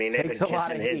what? I mean, they've been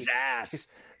kissing his ass.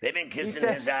 They've been kissing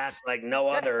his ass like no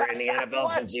other in the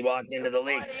NFL since he walked into the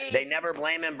league. They never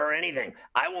blame him for anything.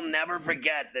 I will never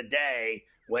forget the day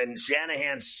when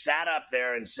Shanahan sat up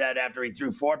there and said, after he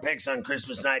threw 4 picks on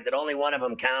Christmas night, that only one of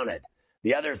them counted.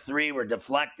 The other 3 were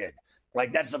deflected.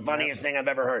 Like, that's the funniest thing I've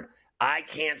ever heard. I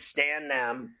can't stand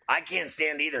them. I can't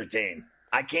stand either team.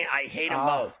 I hate them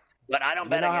both. But I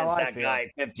don't bet against that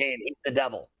guy at 15. He's the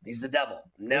devil. He's the devil.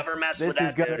 Never mess with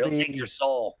that dude. He'll take your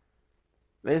soul.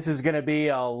 This is going to be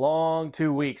a long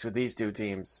 2 weeks with these two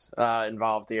teams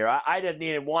involved here. I just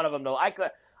needed one of them to.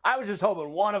 I was just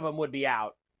hoping one of them would be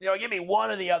out. Give me one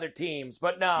of the other teams.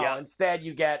 But no, instead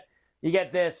you get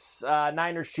this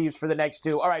Niners Chiefs for the next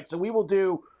 2. All right, so we will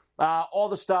do all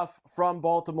the stuff from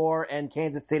Baltimore and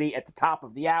Kansas City at the top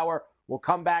of the hour. We'll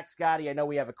come back, Scotty. I know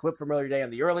we have a clip from earlier today on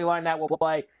the early line that we'll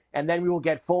play. And then we will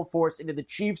get full force into the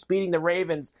Chiefs beating the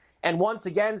Ravens. And once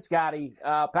again, Scotty,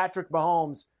 Patrick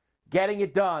Mahomes getting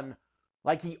it done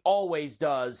like he always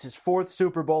does. His 4th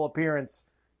Super Bowl appearance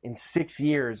in 6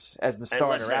 years as the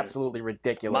starter. Listen, absolutely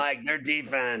ridiculous. Mike, their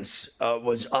defense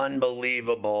was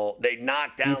unbelievable. They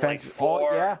knocked down like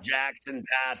 4 Jackson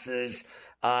passes.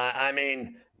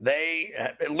 They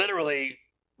literally...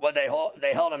 Well, they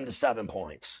held him to 7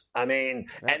 points. And on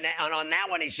that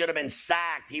one, he should have been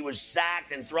sacked. He was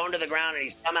sacked and thrown to the ground, and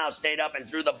he somehow stayed up and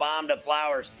threw the bomb to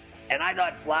Flowers. And I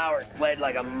thought Flowers played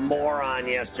like a moron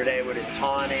yesterday with his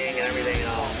taunting and everything.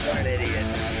 Oh, you're an idiot.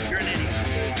 You're an idiot.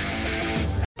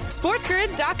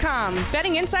 SportsGrid.com.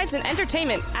 Betting insights and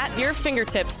entertainment at your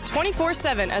fingertips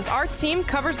 24/7 as our team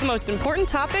covers the most important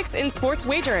topics in sports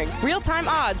wagering. Real-time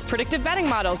odds, predictive betting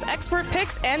models, expert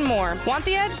picks, and more. Want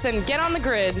the edge? Then get on the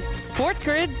grid.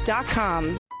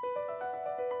 SportsGrid.com.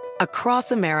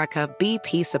 Across America,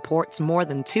 BP supports more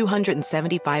than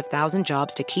 275,000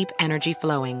 jobs to keep energy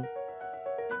flowing.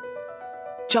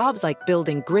 Jobs like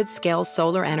building grid-scale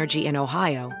solar energy in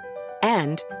Ohio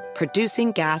and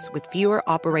producing gas with fewer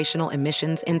operational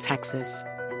emissions in Texas.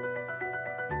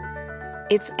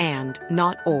 It's and,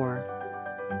 not or.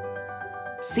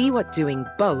 See what doing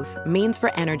both means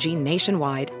for energy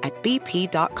nationwide at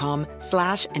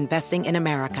bp.com/investing in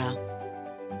America.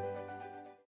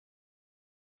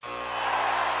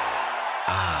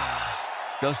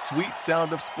 The sweet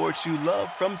sound of sports you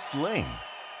love from Sling.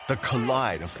 The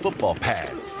collide of football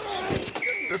pads.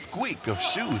 The squeak of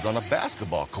shoes on a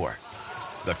basketball court.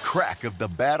 The crack of the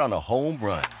bat on a home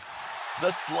run.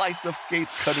 The slice of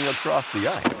skates cutting across the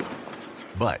ice.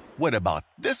 But what about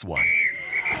this one?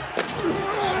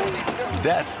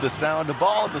 That's the sound of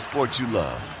all the sports you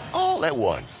love, all at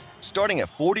once. Starting at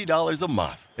 $40 a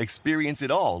month. Experience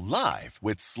it all live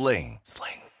with Sling.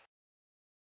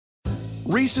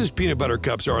 Reese's Peanut Butter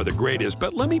Cups are the greatest,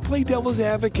 but let me play devil's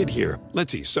advocate here.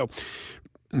 Let's see. So,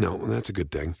 no, that's a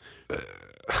good thing.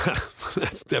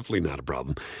 That's definitely not a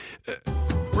problem.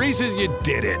 Reese's, you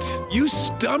did it. You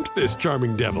stumped this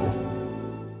charming devil.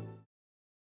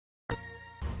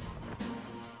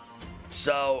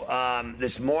 So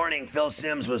this morning, Phil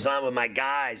Simms was on with my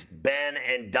guys, Ben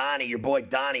and Donnie, your boy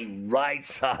Donnie, right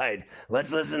side.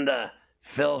 Let's listen to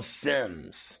Phil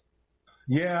Simms.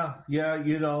 Yeah,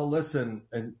 listen,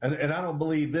 and I don't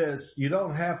believe this. You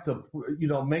don't have to,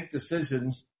 make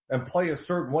decisions and play a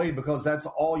certain way because that's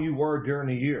all you were during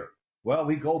the year. Well,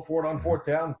 we go for it on fourth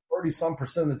down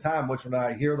 30-some% of the time, which when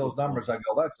I hear those numbers, I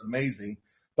go, that's amazing.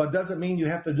 But it doesn't mean you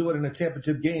have to do it in a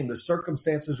championship game. The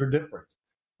circumstances are different.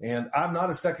 And I'm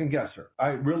not a second guesser.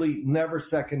 I really never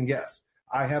second guess.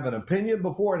 I have an opinion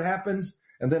before it happens,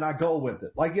 and then I go with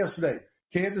it. Like yesterday,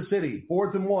 Kansas City,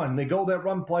 4th and 1. They go that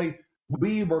run play.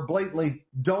 We were blatantly,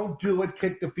 don't do it,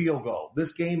 kick the field goal.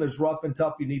 This game is rough and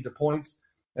tough. You need the points.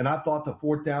 And I thought the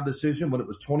fourth down decision when it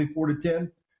was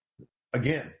 24-10,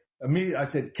 again, immediately I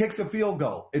said, kick the field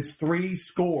goal. It's 3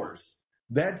 scores.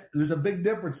 There's a big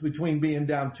difference between being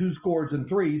down 2 scores and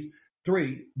 3,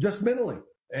 just mentally.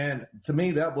 And to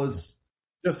me, that was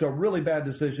just a really bad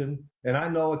decision. And I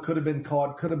know it could have been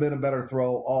caught, could have been a better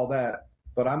throw, all that.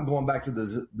 But I'm going back to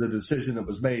the decision that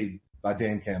was made by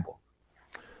Dan Campbell.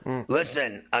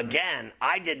 Listen, again,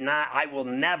 I will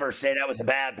never say that was a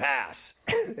bad pass.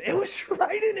 It was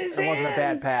right in his hands. It wasn't a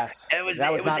bad pass. That was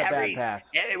not a bad pass.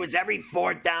 It was every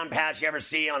fourth down pass you ever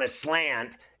see on a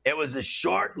slant. It was a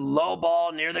short, low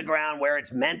ball near the ground where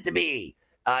it's meant to be.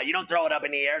 You don't throw it up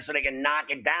in the air so they can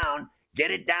knock it down. Get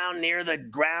it down near the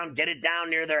ground. Get it down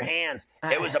near their hands.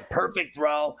 It was a perfect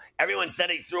throw. Everyone said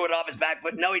he threw it off his back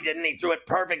foot. No, he didn't. He threw it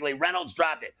perfectly. Reynolds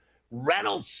dropped it.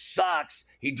 Reynolds sucks.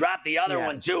 He dropped the other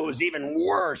one, too. It was even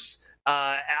worse.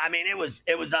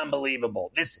 It was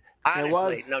unbelievable. This,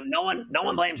 honestly, no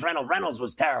one blames Reynolds. Reynolds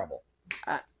was terrible.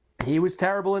 He was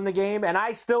terrible in the game, and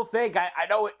I still think I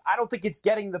don't think it's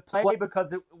getting the play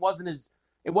because it wasn't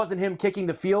him kicking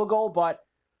the field goal, but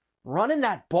running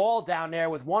that ball down there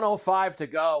with 1:05 to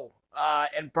go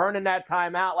and burning that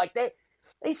timeout, like they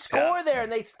score there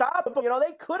and they stop.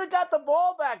 They could have got the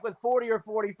ball back with 40 or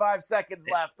 45 seconds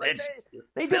left. They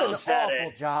did an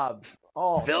awful job.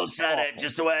 Phil said it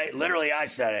just the way, literally I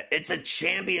said it. It's a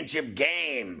championship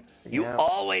game. You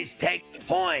always take the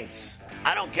points.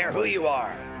 I don't care who you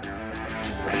are.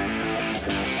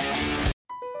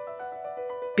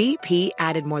 BP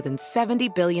added more than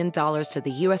 $70 billion to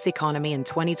the U.S. economy in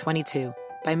 2022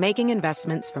 by making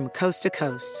investments from coast to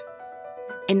coast.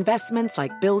 Investments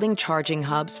like building charging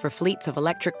hubs for fleets of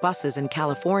electric buses in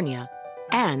California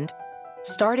and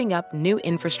starting up new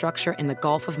infrastructure in the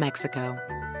Gulf of Mexico.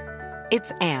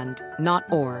 It's and, not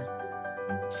or.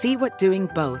 See what doing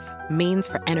both means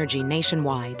for energy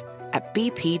nationwide at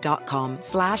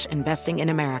bp.com/investing in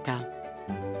America.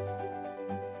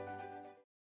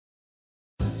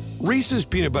 Reese's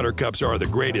peanut butter cups are the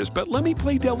greatest, but let me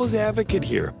play devil's advocate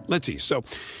here. Let's see. So,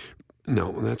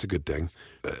 no, that's a good thing.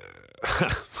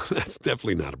 That's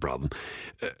definitely not a problem.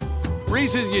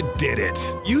 Reese's, you did it.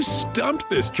 You stumped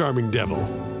this charming devil.